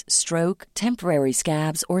 blindness, stroke, temporary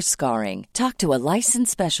scabs, or scarring. Talk to a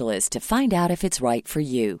licensed specialist to find out if it's right for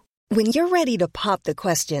you. When you're ready to pop the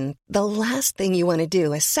question, the last thing you want to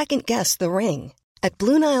do is second-guess the ring. At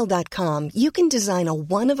BlueNile.com, you can design a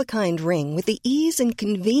one-of-a-kind ring with the ease and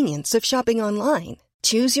convenience of shopping online.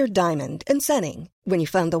 Choose your diamond and setting. When you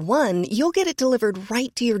find the one, you'll get it delivered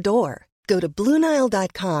right to your door. Go to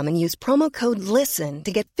BlueNile.com and use promo code LISTEN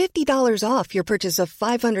to get $50 off your purchase of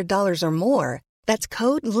 $500 or more. That's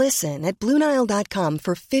code LISTEN at BlueNile.com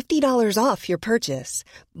for $50 off your purchase.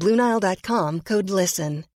 BlueNile.com, code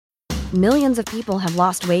LISTEN. Millions of people have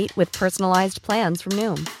lost weight with personalized plans from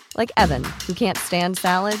Noom. Like Evan, who can't stand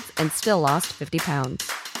salads and still lost 50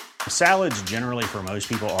 pounds. Salads generally for most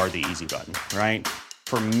people are the easy button, right?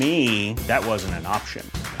 For me, that wasn't an option.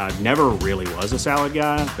 I never really was a salad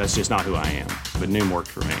guy. That's just not who I am. But Noom worked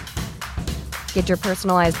for me. Get your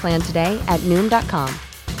personalized plan today at Noom.com.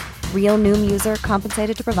 Real Noom user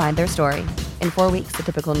compensated to provide their story. In 4 weeks, the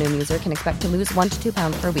typical Noom user can expect to lose 1 to 2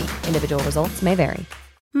 pounds per week. Individual results may vary.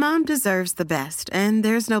 Mom deserves the best, and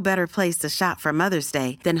there's no better place to shop for Mother's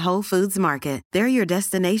Day than Whole Foods Market. They're your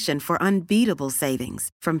destination for unbeatable savings,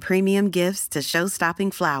 from premium gifts to show-stopping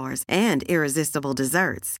flowers and irresistible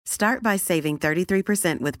desserts. Start by saving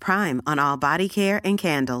 33% with Prime on all body care and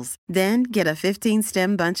candles. Then get a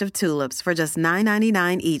 15-stem bunch of tulips for just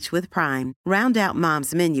 $9.99 each with Prime. Round out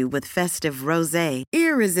Mom's menu with festive rosé,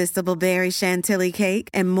 irresistible berry chantilly cake,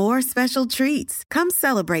 and more special treats. Come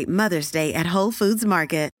celebrate Mother's Day at Whole Foods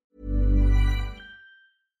Market.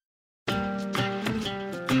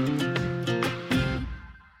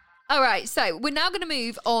 All right, so we're now going to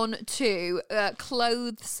move on to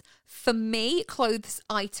clothes for me, clothes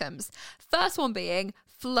items. First one being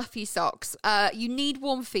fluffy socks. You need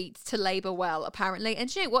warm feet to labour well, apparently.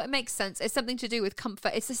 And you know what? It makes sense. It's something to do with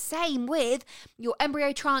comfort. It's the same with your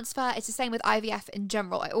embryo transfer. It's the same with IVF in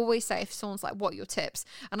general. I always say, if someone's like, what are your tips?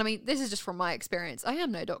 And I mean, this is just from my experience. I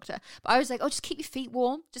am no doctor. But I was like, oh, just keep your feet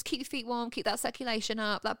warm. Just keep your feet warm. Keep that circulation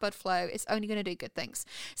up, that blood flow. It's only going to do good things.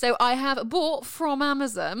 So I have bought from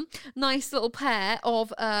Amazon nice little pair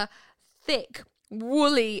of thick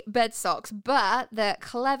woolly bed socks, but the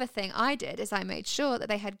clever thing I did is I made sure that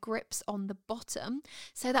they had grips on the bottom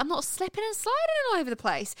so that I'm not slipping and sliding all over the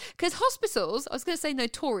place. Because hospitals, I was going to say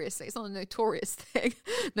notoriously, it's not a notorious thing,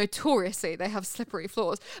 notoriously they have slippery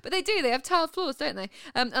floors, but they do, they have tiled floors, don't they?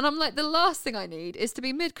 And I'm like, the last thing I need is to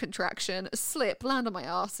be mid-contraction, slip, land on my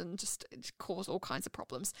arse and just cause all kinds of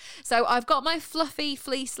problems. So I've got my fluffy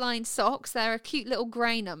fleece-lined socks, they're a cute little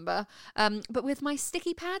grey number, but with my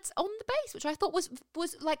sticky pads on the base, which I thought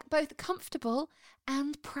was like both comfortable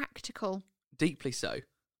and practical. Deeply so.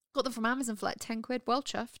 Got them from Amazon for like 10 quid, well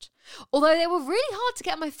chuffed. Although they were really hard to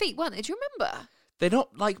get on my feet, weren't they? Do you remember? They're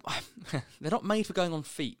not like, they're not made for going on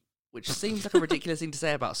feet, which seems like a ridiculous thing to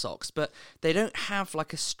say about socks, but they don't have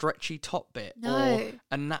like a stretchy top bit or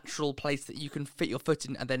a natural place that you can fit your foot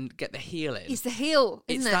in and then get the heel in. It's the heel,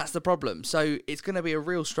 isn't it? That's the problem. So it's going to be a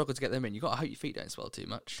real struggle to get them in. You've got to hope your feet don't swell too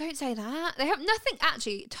much. Don't say that. They have nothing,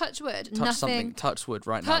 actually, touch wood, touch nothing. Something, touch wood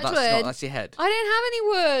right touch now. That's your head. I don't have any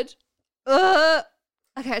wood.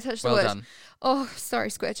 Okay, I touched the wood. Well done. Oh, sorry,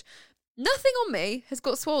 Squidge. Nothing on me has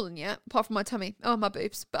got swollen yet, apart from my tummy. Oh, my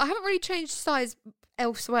boobs. But I haven't really changed size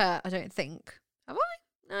elsewhere, I don't think. Have I?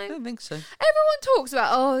 No. I don't think so. Everyone talks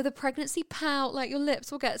about, oh, the pregnancy pout, like your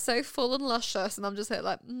lips will get so full and luscious. And I'm just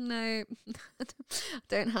like, no, I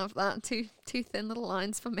don't have that. Too thin little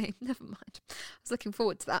lines for me. Never mind. I was looking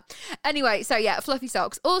forward to that. Anyway, so yeah, fluffy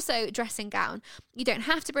socks. Also, dressing gown. You don't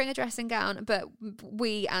have to bring a dressing gown, but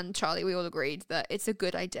we and Charlie, we all agreed that it's a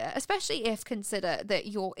good idea, especially if consider that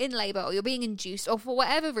you're in labour or you're being induced or for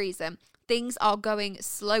whatever reason, things are going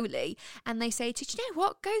slowly and they say to you, you know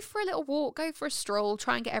what, go for a little walk, go for a stroll,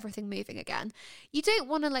 try and get everything moving again. You don't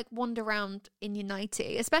want to like wander around in your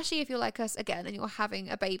nightie, especially if you're like us again and you're having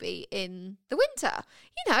a baby in the winter.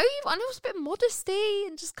 You know, you want a bit of modesty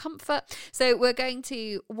and just comfort. So we're going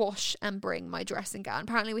to wash and bring my dressing gown.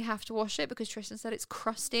 Apparently we have to wash it because Tristan said it's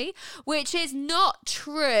crusty, which is not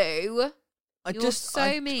true. I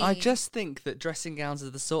just think that dressing gowns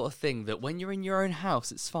are the sort of thing that when you're in your own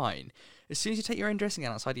house, it's fine. as soon as you take your own dressing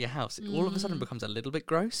gown outside of your house, it all of a sudden becomes a little bit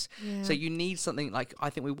gross. Yeah. So you need something like, I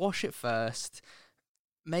think we wash it first.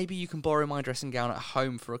 Maybe you can borrow my dressing gown at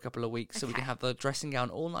home for a couple of weeks so we can have the dressing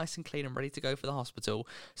gown all nice and clean and ready to go for the hospital,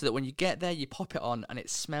 so that when you get there, you pop it on and it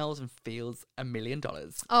smells and feels $1 million.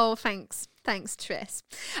 Oh, thanks. Thanks, Tris.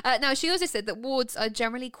 Now, she also said that wards are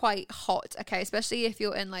generally quite hot, okay, especially if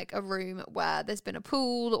you're in like a room where there's been a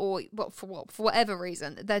pool or for whatever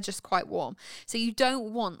reason, they're just quite warm. So you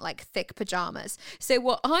don't want like thick pajamas. So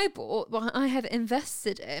what I have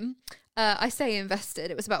invested in, I say invested,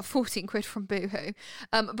 it was about 14 quid from Boohoo.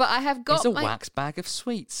 But I have got It's a wax bag of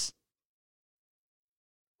sweets.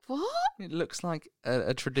 What? It looks like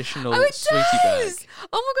a traditional it sweetie does! bag.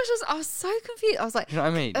 Oh my gosh, I was so confused. I was like, You know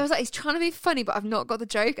what I mean? I was like, he's trying to be funny, but I've not got the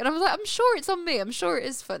joke. And I was like, I'm sure it's on me. I'm sure it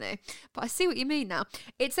is funny. But I see what you mean now.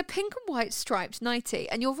 It's a pink and white striped nightie.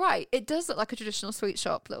 And you're right, it does look like a traditional sweet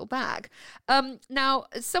shop little bag. Now,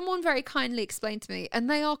 someone very kindly explained to me, and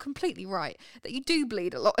they are completely right, that you do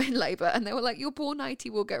bleed a lot in labour. And they were like, your poor nightie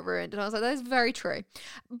will get ruined. And I was like, that's very true.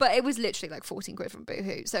 But it was literally like 14 quid from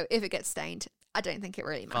Boohoo. So if it gets stained, I don't think it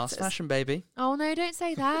really matters. Fast fashion, baby. Oh, no, don't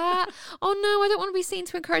say that. Oh, no, I don't want to be seen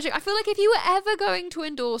to encourage it. I feel like if you were ever going to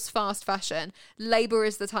endorse fast fashion, Labour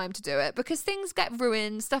is the time to do it, because things get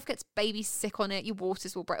ruined, stuff gets baby sick on it, your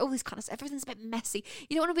waters will break, all this kind of stuff. Everything's a bit messy.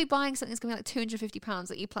 You don't want to be buying something that's going to be like £250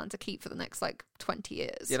 that you plan to keep for the next, like, 20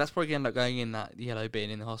 years. Yeah, that's probably going to end up going in that yellow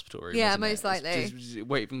bin in the hospital room. Yeah, isn't most it? likely. Just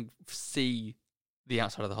wait and see the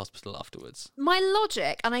outside of the hospital afterwards. My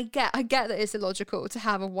logic, and I get that it's illogical to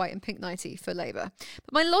have a white and pink nightie for Labour,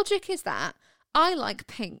 but my logic is that I like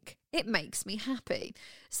pink. It makes me happy.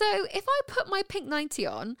 So if I put my pink nightie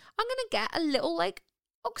on, I'm going to get a little like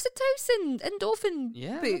oxytocin,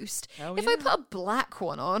 endorphin boost. If I put a black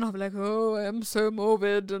one on, I'll be like, oh, I am so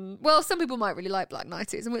morbid. And well, some people might really like black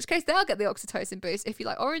nighties, in which case they'll get the oxytocin boost. If you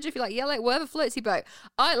like orange, if you like yellow, whatever floats your boat.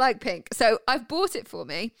 I like pink. So I've bought it for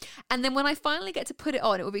me. And then when I finally get to put it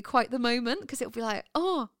on, it will be quite the moment, because it will be like,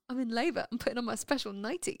 oh, I'm in labour. I'm putting on my special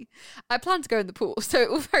nightie. I plan to go in the pool, so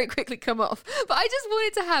it will very quickly come off. But I just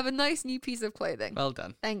wanted to have a nice new piece of clothing. Well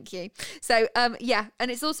done. Thank you. So, yeah,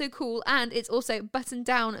 and it's also cool, and it's also buttoned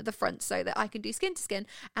down at the front so that I can do skin to skin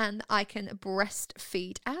and I can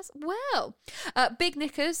breastfeed as well. Big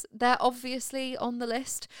knickers, they're obviously on the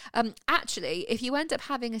list. Actually, if you end up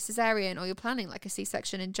having a cesarean or you're planning like a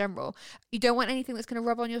C-section in general, you don't want anything that's going to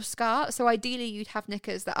rub on your scar. So ideally, you'd have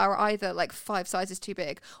knickers that are either like 5 sizes too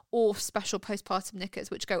big, or special postpartum knickers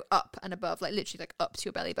which go up and above, like literally like up to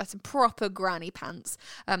your belly button, proper granny pants,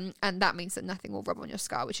 and that means that nothing will rub on your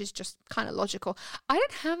scar, which is just kind of logical. I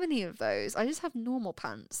don't have any of those. I just have normal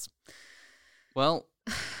pants. Well,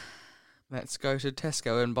 let's go to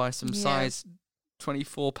Tesco and buy some size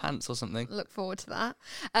 24 pants or something. Look forward to that.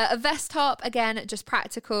 A vest top, again, just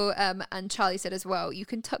practical. And Charlie said as well, you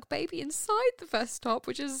can tuck baby inside the vest top,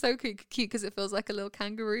 which is so cute because it feels like a little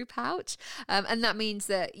kangaroo pouch. And that means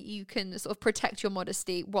that you can sort of protect your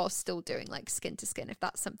modesty while still doing like skin to skin, if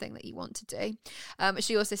that's something that you want to do.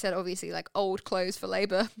 She also said, obviously, like old clothes for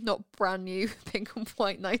labour, not brand new pink and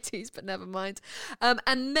white nighties, but never mind.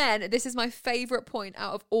 And then this is my favourite point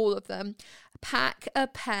out of all of them: pack a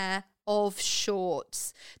pair of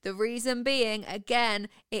shorts. The reason being, again,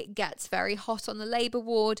 it gets very hot on the labour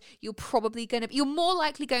ward. You're more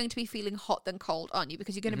likely going to be feeling hot than cold, aren't you?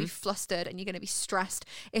 Because you're going to be flustered and you're going to be stressed.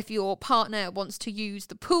 If your partner wants to use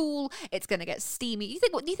the pool, it's going to get steamy. Do you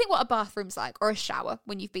think what a bathroom's like, or a shower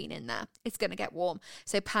when you've been in there? It's going to get warm.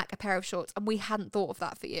 So pack a pair of shorts. And we hadn't thought of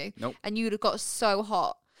that for you. Nope. And you'd have got so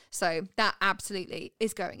hot. So that absolutely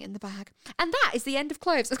is going in the bag. And that is the end of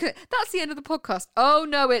clothes. That's the end of the podcast. Oh,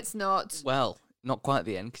 no, it's not. Well, not quite at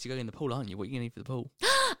the end, because you're going in the pool, aren't you? What are you going to need for the pool?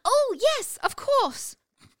 Oh, yes, of course.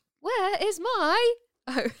 Where is my...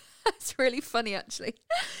 Oh, that's really funny, actually.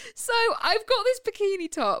 So I've got this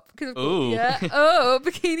bikini top. Ooh. Yeah. Oh,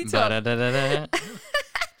 bikini top.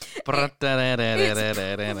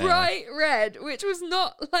 It's bright red, which was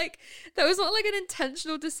not like... That was not like an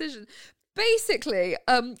intentional decision. Basically,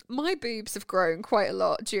 my boobs have grown quite a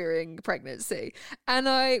lot during pregnancy,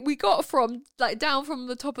 and we got from like down from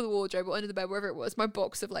the top of the wardrobe or under the bed, wherever it was, my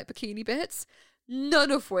box of like bikini bits,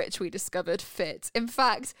 none of which we discovered fit. In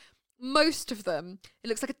fact, most of them, it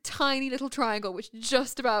looks like a tiny little triangle which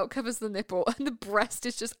just about covers the nipple, and the breast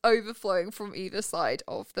is just overflowing from either side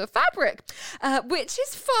of the fabric, which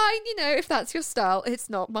is fine, if that's your style. It's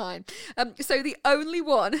not mine. So the only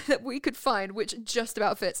one that we could find which just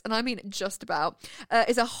about fits, and I mean just about,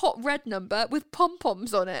 is a hot red number with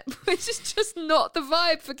pom-poms on it, which is just not the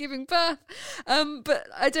vibe for giving birth. But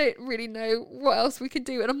I don't really know what else we can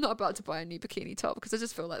do, and I'm not about to buy a new bikini top because I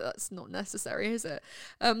just feel like that's not necessary, is it?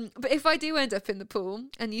 But if I do end up in the pool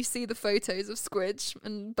and you see the photos of Squidge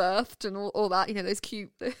and birthed and all that, you know, those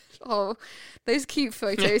cute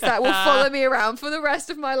photos that will follow me around for the rest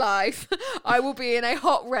of my life, I will be in a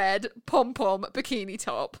hot red pom-pom bikini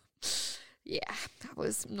top. Yeah, that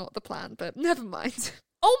was not the plan, but never mind.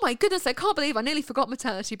 Oh my goodness, I can't believe I nearly forgot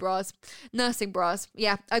maternity bras, nursing bras.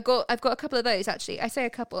 Yeah, I've got a couple of those actually. I say a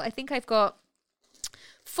couple. I think I've got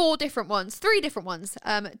 3 different ones, 2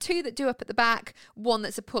 that do up at the back, 1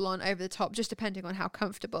 that's a pull on over the top, just depending on how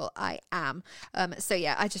comfortable I am. So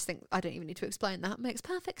yeah, I just think I don't even need to explain that. It makes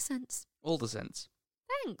perfect sense. All the sense.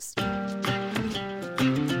 Thanks.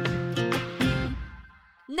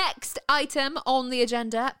 Next item on the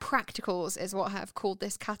agenda, practicals is what I've called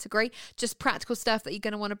this category. Just practical stuff that you're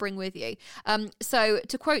going to want to bring with you. So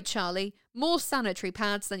to quote Charlie, more sanitary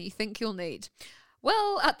pads than you think you'll need.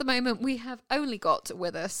 Well, at the moment, we have only got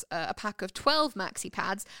with us a pack of 12 maxi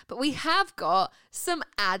pads, but we have got some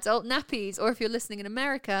adult nappies, or if you're listening in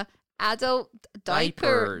America, adult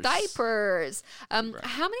diapers. How many have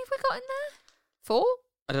we got in there? 4?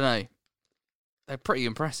 I don't know. They're pretty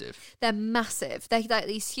impressive. They're massive. They're like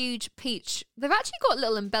these huge peach. They've actually got a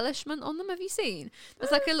little embellishment on them. Have you seen?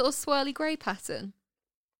 There's like a little swirly grey pattern,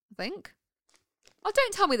 I think. Oh,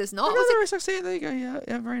 don't tell me there's not. Oh, there is. I see it. There you go.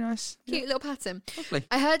 Yeah, very nice. Cute little pattern. Lovely.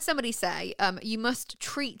 I heard somebody say you must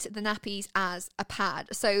treat the nappies as a pad.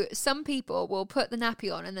 So some people will put the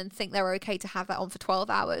nappy on and then think they're okay to have that on for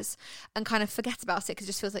 12 hours and kind of forget about it because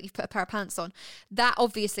it just feels like you've put a pair of pants on. That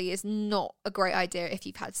obviously is not a great idea if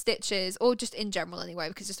you've had stitches or just in general anyway,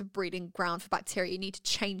 because it's just a breeding ground for bacteria. You need to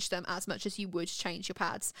change them as much as you would change your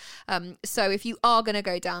pads. So if you are going to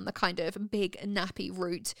go down the kind of big nappy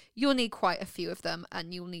route, you'll need quite a few of them.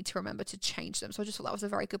 And you'll need to remember to change them. So I just thought that was a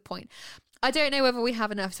very good point. I don't know whether we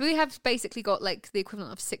have enough. So we have basically got like the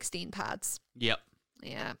equivalent of 16 pads. Yep.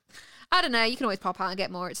 Yeah. I don't know. You can always pop out and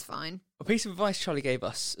get more. It's fine. A piece of advice Charlie gave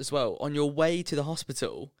us as well. On your way to the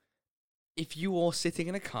hospital, if you are sitting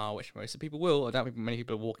in a car, which most of the people will, I doubt many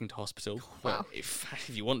people are walking to hospital. Wow. Well, if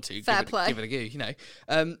you want to, Fair give play. it a go, you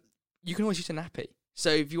know. You can always use a nappy. So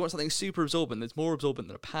if you want something super absorbent, that's more absorbent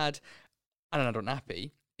than a pad and an adult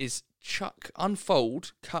nappy, is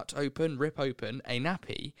unfold, cut open, rip open a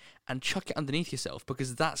nappy and chuck it underneath yourself,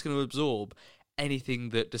 because that's going to absorb anything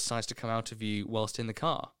that decides to come out of you whilst in the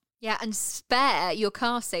car. Yeah, and spare your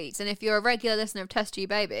car seats. And if you're a regular listener of Test Tube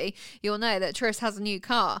Baby, you'll know that Tris has a new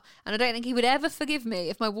car. And I don't think he would ever forgive me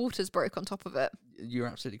if my waters broke on top of it. You're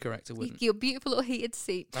absolutely correct, I wouldn't. Your beautiful little heated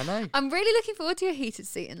seat. I know. I'm really looking forward to your heated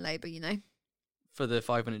seat in labour, you know. For the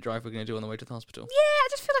 5-minute drive we're going to do on the way to the hospital. Yeah, I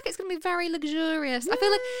just feel like it's going to be very luxurious. Yeah. I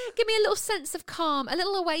feel like, give me a little sense of calm, a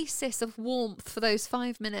little oasis of warmth for those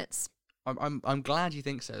 5 minutes. I'm glad you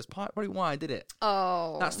think so. It's probably why I did it.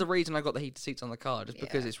 Oh. That's the reason I got the heated seats on the car, just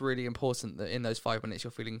because it's really important that in those 5 minutes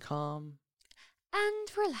you're feeling calm.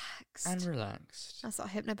 And relaxed. That's our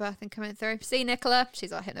hypnobirthing coming through. See, Nicola,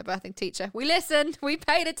 she's our hypnobirthing teacher. We listened, we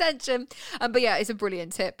paid attention. But yeah, it's a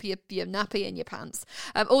brilliant tip. Your nappy in your pants.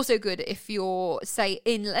 Also good if you're,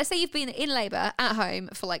 let's say you've been in labour at home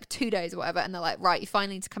for like 2 days or whatever, and they're like, right, you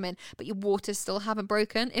finally need to come in, but your waters still haven't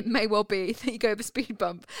broken. It may well be that you go over a speed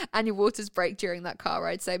bump and your waters break during that car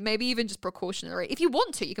ride. So maybe even just precautionary. If you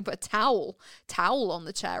want to, you can put a towel on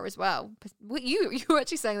the chair as well. But you were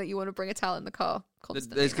actually saying that you want to bring a towel in the car.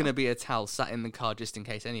 There's going to be a towel sat in the car just in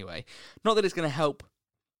case anyway. Not that it's going to help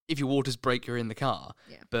if your waters break, you're in the car,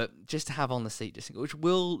 but just to have on the seat, which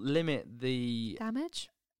will limit the damage.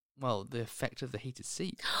 Well, the effect of the heated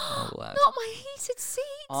seat. Not my heated seat.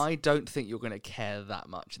 I don't think you're going to care that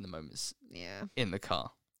much in the moments. In the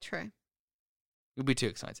car. True. You'll be too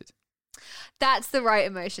excited. That's the right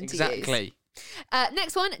emotion to use. Exactly.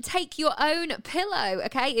 Next one, take your own pillow.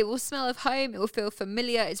 Okay, it will smell of home. It will feel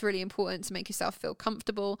familiar. It's really important to make yourself feel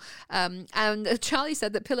comfortable. And Charlie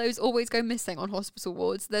said that pillows always go missing on hospital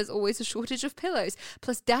wards. There's always a shortage of pillows.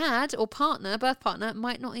 Plus, dad or birth partner,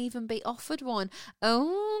 might not even be offered one.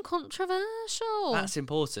 Oh, controversial. That's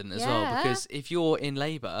important as well, because if you're in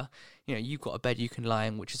labour, you know, you've got a bed you can lie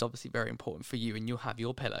in, which is obviously very important for you, and you'll have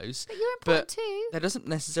your pillows. But you're important too. That doesn't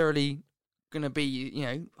necessarily going to be, you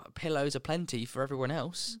know, pillows are plenty for everyone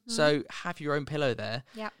else. So have your own pillow there.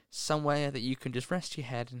 Yep. Somewhere that you can just rest your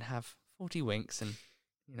head and have 40 winks and,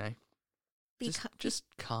 you know, just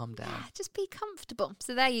calm down. Yeah, just be comfortable.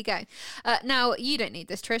 So there you go. Now, you don't need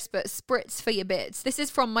this, Tris, but Spritz for your bits. This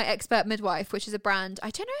is from My Expert Midwife, which is a brand. I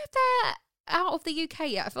don't know if they're out of the UK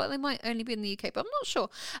yet. I feel like they might only be in the UK, but I'm not sure.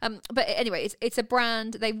 But anyway, it's a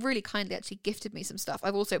brand. They really kindly actually gifted me some stuff.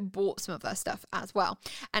 I've also bought some of their stuff as well.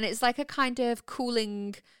 And it's like a kind of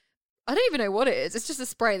cooling I don't even know what it is. It's just a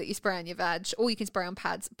spray that you spray on your veg, or you can spray on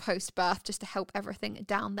pads post-birth just to help everything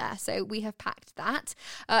down there. So we have packed that.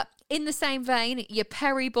 In the same vein, your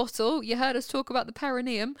peri bottle. You heard us talk about the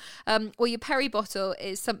perineum. Well, your peri bottle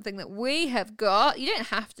is something that we have got. You don't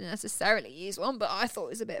have to necessarily use one, but I thought it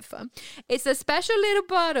was a bit of fun. It's a special little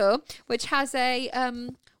bottle which has a,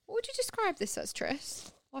 what would you describe this as,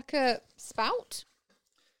 Tris? Like a spout?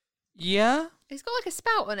 Yeah. It's got like a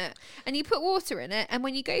spout on it, and you put water in it, and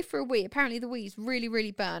when you go for a wee, apparently the wee's really,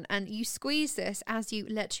 really burnt, and you squeeze this as you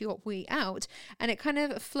let your wee out, and it kind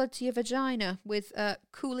of floods your vagina with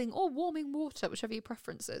cooling or warming water, whichever your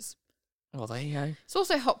preference is. Oh, there you go. It's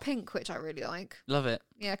also hot pink, which I really like. Love it.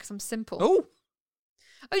 Yeah, because I'm simple. Oh,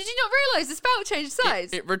 did you not realise the spout changed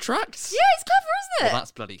size? it retracts. Yeah, it's clever, isn't it? Well,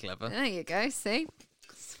 that's bloody clever. There you go, see?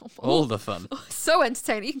 All the fun. So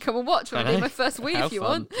entertaining. You can come and watch when I do my first wee if you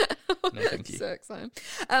want. No, thank you. So exciting.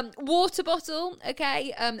 Water bottle.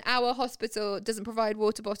 Okay. Our hospital doesn't provide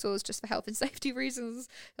water bottles just for health and safety reasons.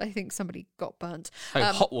 I think somebody got burnt.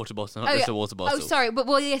 Hot water bottle, not just a water bottle. Oh, sorry. But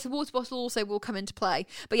yes, a water bottle also will come into play.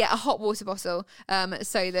 But yeah, a hot water bottle.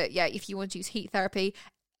 So that, yeah, if you want to use heat therapy.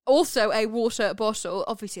 Also, a water bottle.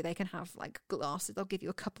 Obviously, they can have like glasses. They'll give you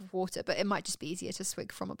a cup of water, but it might just be easier to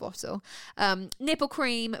swig from a bottle. Nipple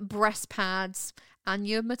cream, breast pads, and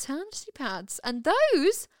your maternity pads. And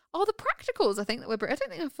those are the practicals. I think that I don't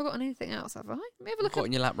think I've forgotten anything else, have I? Let me have a look. Got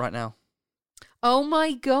in your lap right now. Oh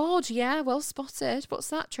my god! Yeah, well spotted. What's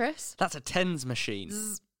that, Tris? That's a TENS machine.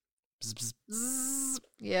 Zzz. Bzz, bzz. Zzz.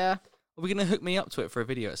 Yeah. Are we going to hook me up to it for a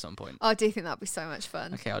video at some point? I do think that'd be so much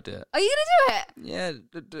fun. Okay, I'll do it. Are you going to do it?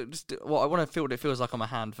 Yeah, just do, well, I want to feel what it feels like on my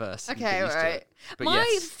hand first. Okay, right. But my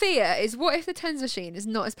yes. fear is, what if the TENS machine is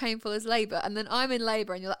not as painful as labour, and then I'm in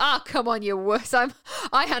labour and you're like, come on, you wuss.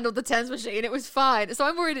 I handled the TENS machine, it was fine. So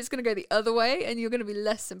I'm worried it's going to go the other way and you're going to be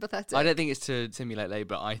less sympathetic. I don't think it's to simulate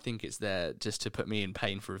labour. I think it's there just to put me in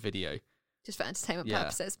pain for a video. Just for entertainment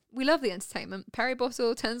purposes. We love the entertainment. Peri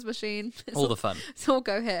bottle, TENS machine. All the fun. It's all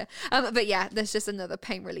go here. But yeah, there's just another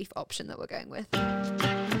pain relief option that we're going with.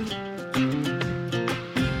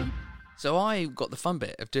 So I got the fun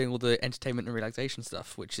bit of doing all the entertainment and relaxation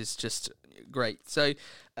stuff, which is just great. So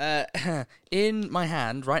in my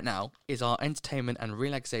hand right now is our entertainment and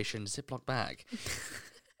relaxation Ziploc bag,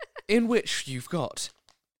 in which you've got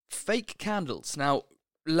fake candles. Now,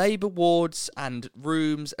 labour wards and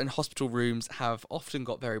rooms and hospital rooms have often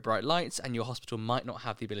got very bright lights, and your hospital might not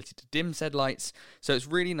have the ability to dim said lights. So it's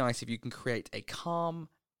really nice if you can create a calm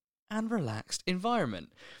and relaxed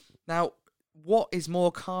environment. Now, what is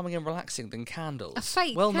more calming and relaxing than candles? A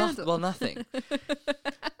fake Well, candle. nothing.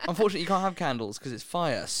 Unfortunately, you can't have candles because it's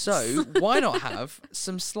fire. So why not have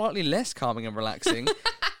some slightly less calming and relaxing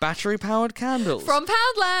battery-powered candles From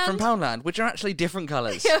Poundland. From Poundland, which are actually different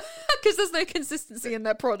colours. Yeah, because there's no consistency in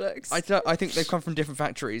their products. I think they've come from different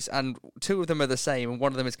factories, and two of them are the same, and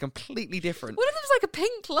one of them is completely different. One of them's like a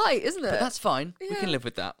pink light, isn't it? But that's fine. We Yeah. can live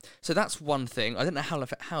with that. So that's one thing. I don't know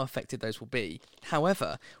how effective those will be.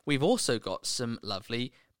 However, we've also got some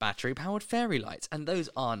lovely battery-powered fairy lights, and those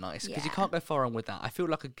are nice because you Yeah. can't go far wrong with that. I feel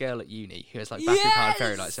like a girl at uni who has like battery-powered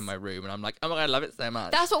fairy Yes! lights in my room, and I'm like, oh my god, I love it so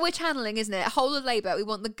much. That's what we're channeling, isn't it? Whole of labour. We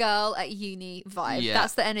want the girl at uni vibe. Yeah.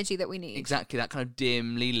 That's the energy that we need. Exactly, that kind of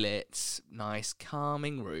dimly lit, nice,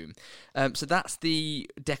 calming room. So that's the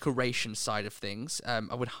decoration side of things. I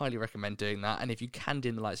would highly recommend doing that. And if you can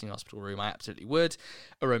dim the lights in your hospital room, I absolutely would.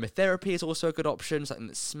 Aromatherapy is also a good option, something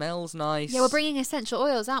that smells nice. Yeah, we're bringing essential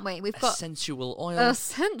oils, aren't we? We've got essential oil.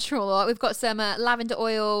 essential oil. We've got some lavender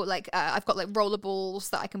oil. Like I've got like roller balls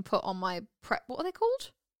that I can put on my prep. What are they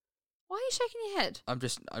called? Why are you shaking your head?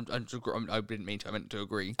 I didn't mean to. I meant to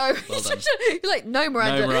agree. Oh, Well done. you're like, no,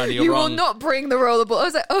 Miranda, No, Miranda, you're you will wrong. not bring the rollerball. I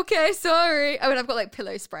was like, okay, sorry. I mean, I've got like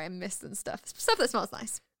pillow spray and mist and stuff that smells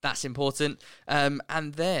nice. That's important. And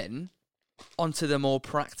then onto the more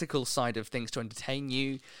practical side of things to entertain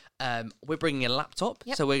you. We're bringing a laptop,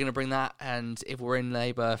 Yep. so we're going to bring that, and if we're in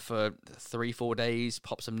labour for 3-4 days,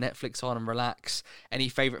 pop some Netflix on and relax. Any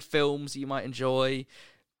favourite films you might enjoy,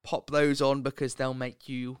 pop those on because they'll make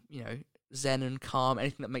you, zen and calm.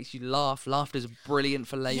 Anything that makes you laugh. Laughter's brilliant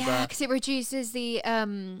for labour. Yeah, because it reduces the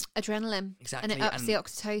adrenaline. Exactly, And it ups and the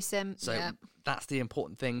oxytocin. So yeah. that's the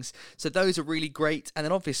important things. So those are really great. And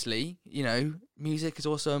then obviously, music is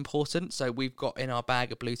also important. So we've got in our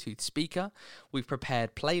bag a Bluetooth speaker. We've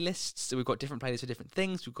prepared playlists. So we've got different playlists for different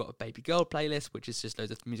things. We've got a baby girl playlist, which is just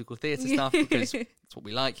loads of musical theatre stuff because that's what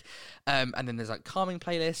we like. And then there's like calming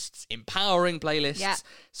playlists, empowering playlists. Yeah.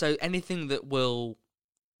 So anything that will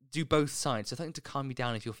do both sides. So something to calm you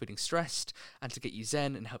down if you're feeling stressed, and to get you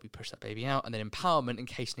zen and help you push that baby out, and then empowerment in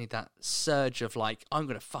case you need that surge of like, I'm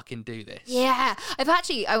going to fucking do this. Yeah,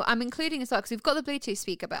 I'm including as well, because we've got the Bluetooth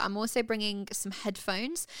speaker, but I'm also bringing some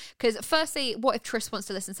headphones, because firstly, what if Tris wants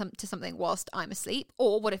to listen to something whilst I'm asleep,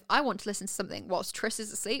 or what if I want to listen to something whilst Tris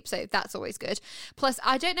is asleep? So that's always good. Plus,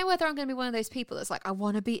 I don't know whether I'm going to be one of those people that's like, I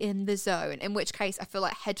want to be in the zone, in which case I feel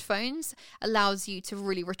like headphones allows you to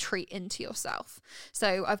really retreat into yourself.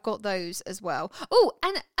 So I've got those as well. Oh,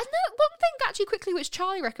 and one thing actually quickly which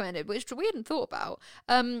Charlie recommended, which we hadn't thought about,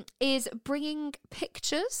 is bringing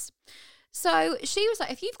pictures. So she was like,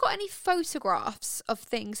 if you've got any photographs of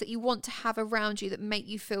things that you want to have around you that make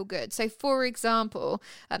you feel good. So for example,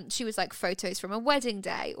 she was like photos from a wedding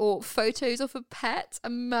day, or photos of a pet.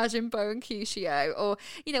 Imagine Bo and Cuscio, or,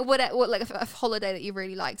 you know, what like a holiday that you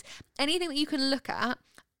really liked. Anything that you can look at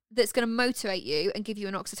that's going to motivate you and give you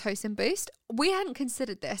an oxytocin boost. We hadn't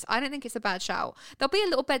considered this. I don't think it's a bad shout. There'll be a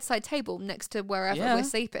little bedside table next to wherever we're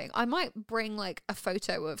sleeping. I might bring like a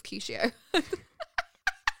photo of Cuscio. Oh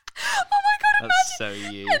my God, That's imagine.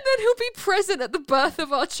 so you. And then he'll be present at the birth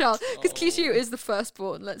of our child. Because Cuscio is the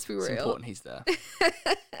firstborn, let's be real. It's important he's there.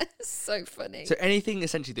 So funny. So anything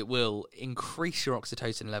essentially that will increase your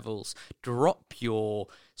oxytocin levels, drop your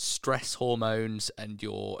stress hormones and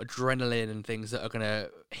your adrenaline and things that are going to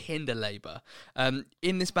hinder labour.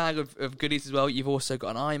 In this bag of goodies as well, you've also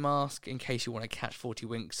got an eye mask in case you want to catch 40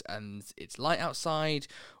 winks and it's light outside,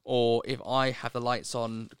 or if I have the lights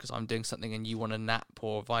on because I'm doing something and you want to nap,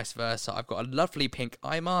 or vice versa. I've got a lovely pink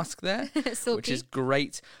eye mask there, which is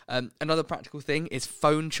great. Another practical thing is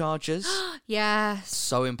phone chargers. Yes.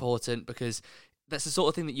 So important, because that's the sort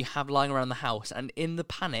of thing that you have lying around the house, and in the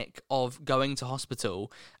panic of going to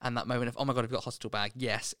hospital and that moment of, oh my God, I've got a hospital bag,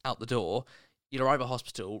 yes, out the door, you'll arrive at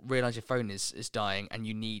hospital, realise your phone is dying, and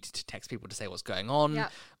you need to text people to say what's going on,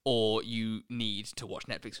 or you need to watch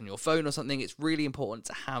Netflix on your phone or something. It's really important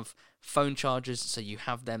to have phone chargers, so you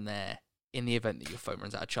have them there in the event that your phone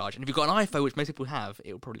runs out of charge. And if you've got an iPhone, which most people have,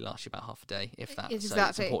 it will probably last you about half a day, if that. Exactly. So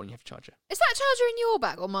it's important you have a charger. Is that charger in your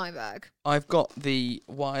bag or my bag? I've got the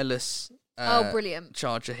wireless brilliant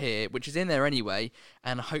charger here, which is in there anyway,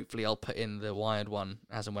 and hopefully I'll put in the wired one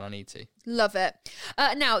as and when I need to. Love it.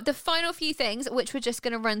 Now, the final few things, which we're just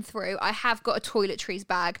going to run through. I have got a toiletries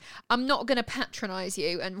bag. I'm not going to patronise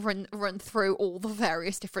you and run through all the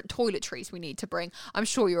various different toiletries we need to bring. I'm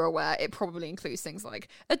sure you're aware it probably includes things like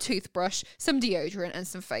a toothbrush, some deodorant, and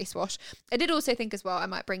some face wash. I did also think as well I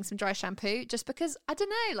might bring some dry shampoo, just because, I don't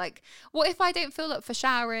know, like, what if I don't feel up for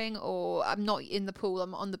showering, or I'm not in the pool,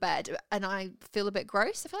 I'm on the bed, and I feel a bit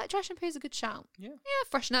gross? I feel like dry shampoo is a good shout. Yeah,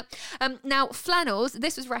 freshen up. Now, flannels.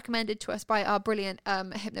 This was recommended to us by our brilliant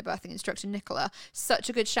hypnobirthing instructor, Nicola. Such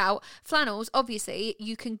a good shout. Flannels, obviously,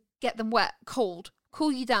 you can get them wet, cold,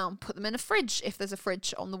 cool you down, put them in a fridge if there's a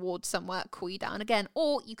fridge on the ward somewhere, cool you down again,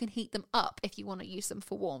 or you can heat them up if you want to use them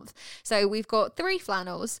for warmth. So we've got 3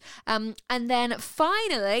 flannels. And then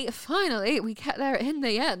finally, we get there in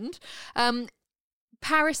the end,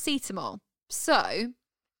 paracetamol. So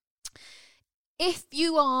if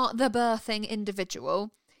you are the birthing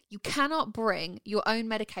individual, you cannot bring your own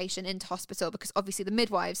medication into hospital, because obviously the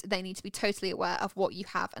midwives, they need to be totally aware of what you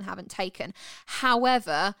have and haven't taken.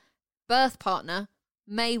 However, birth partner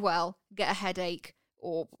may well get a headache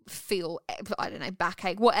or feel, I don't know,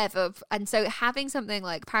 backache, whatever. And so having something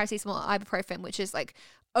like paracetamol or ibuprofen, which is like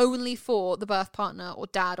only for the birth partner or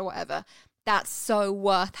dad or whatever, that's so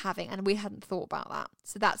worth having. And we hadn't thought about that.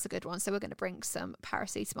 So that's a good one. So we're going to bring some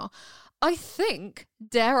paracetamol. I think,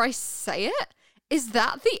 dare I say it, is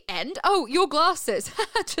that the end? Oh, your glasses.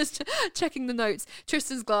 Just checking the notes.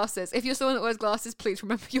 Tristan's glasses. If you're someone that wears glasses, please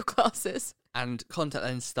remember your glasses. And contact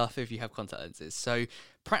lens stuff if you have contact lenses. So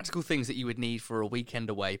practical things that you would need for a weekend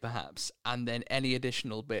away, perhaps. And then any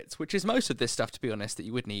additional bits, which is most of this stuff, to be honest, that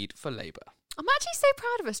you would need for labour. I'm actually so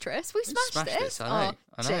proud of us, Tris. We smashed this. I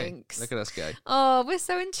know. Jinx. Look at us go. Oh, we're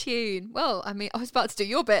so in tune. Well, I mean, I was about to do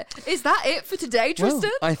your bit. Is that it for today, Tristan?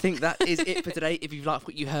 Well, I think that is it for today. If you've liked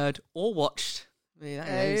what you heard or watched,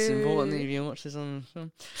 it's important that if you watch this on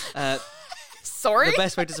Sorry? The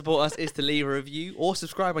best way to support us is to leave a review or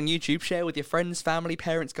subscribe on YouTube, share with your friends, family,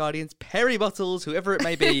 parents, guardians, peribottles, whoever it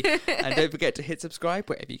may be, and don't forget to hit subscribe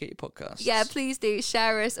wherever you get your podcasts. Yeah, please do.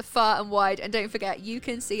 Share us far and wide, and don't forget, you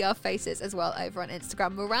can see our faces as well over on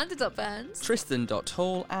Instagram, Miranda.Burns,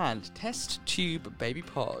 Tristan.Hall, and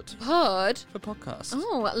TestTubeBabyPod. Pod? For podcast.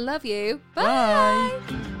 Oh, I love you. Bye.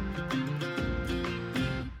 Bye.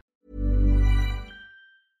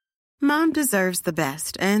 Mom deserves the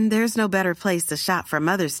best, and there's no better place to shop for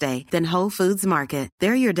Mother's Day than Whole Foods Market.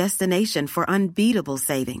 They're your destination for unbeatable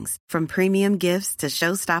savings, from premium gifts to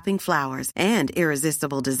show-stopping flowers and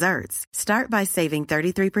irresistible desserts. Start by saving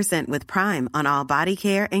 33% with Prime on all body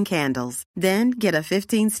care and candles. Then get a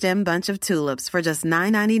 15-stem bunch of tulips for just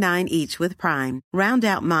 $9.99 each with Prime. Round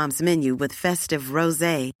out Mom's menu with festive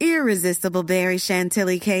rosé, irresistible berry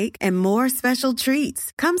chantilly cake, and more special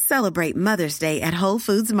treats. Come celebrate Mother's Day at Whole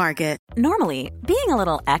Foods Market. Normally, being a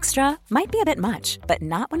little extra might be a bit much, but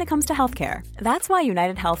not when it comes to healthcare. That's why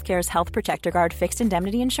United Healthcare's Health Protector Guard fixed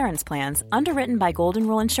indemnity insurance plans, underwritten by Golden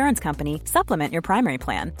Rule Insurance Company, supplement your primary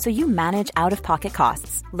plan so you manage out-of-pocket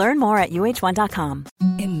costs. Learn more at UH1.com.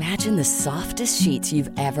 Imagine the softest sheets you've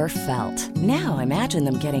ever felt. Now imagine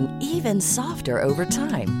them getting even softer over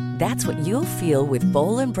time. That's what you'll feel with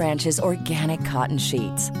Boll & Branch's organic cotton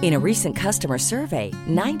sheets. In a recent customer survey,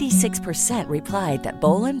 96% replied that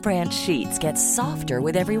Boll & Branch sheets get softer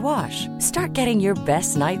with every wash. Start getting your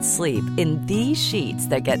best night's sleep in these sheets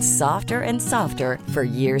that get softer and softer for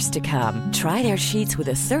years to come. Try their sheets with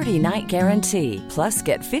a 30-night guarantee. Plus,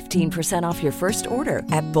 get 15% off your first order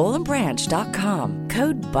at bollandbranch.com.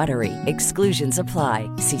 Code BUTTERY. Exclusions apply.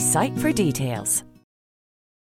 See site for details.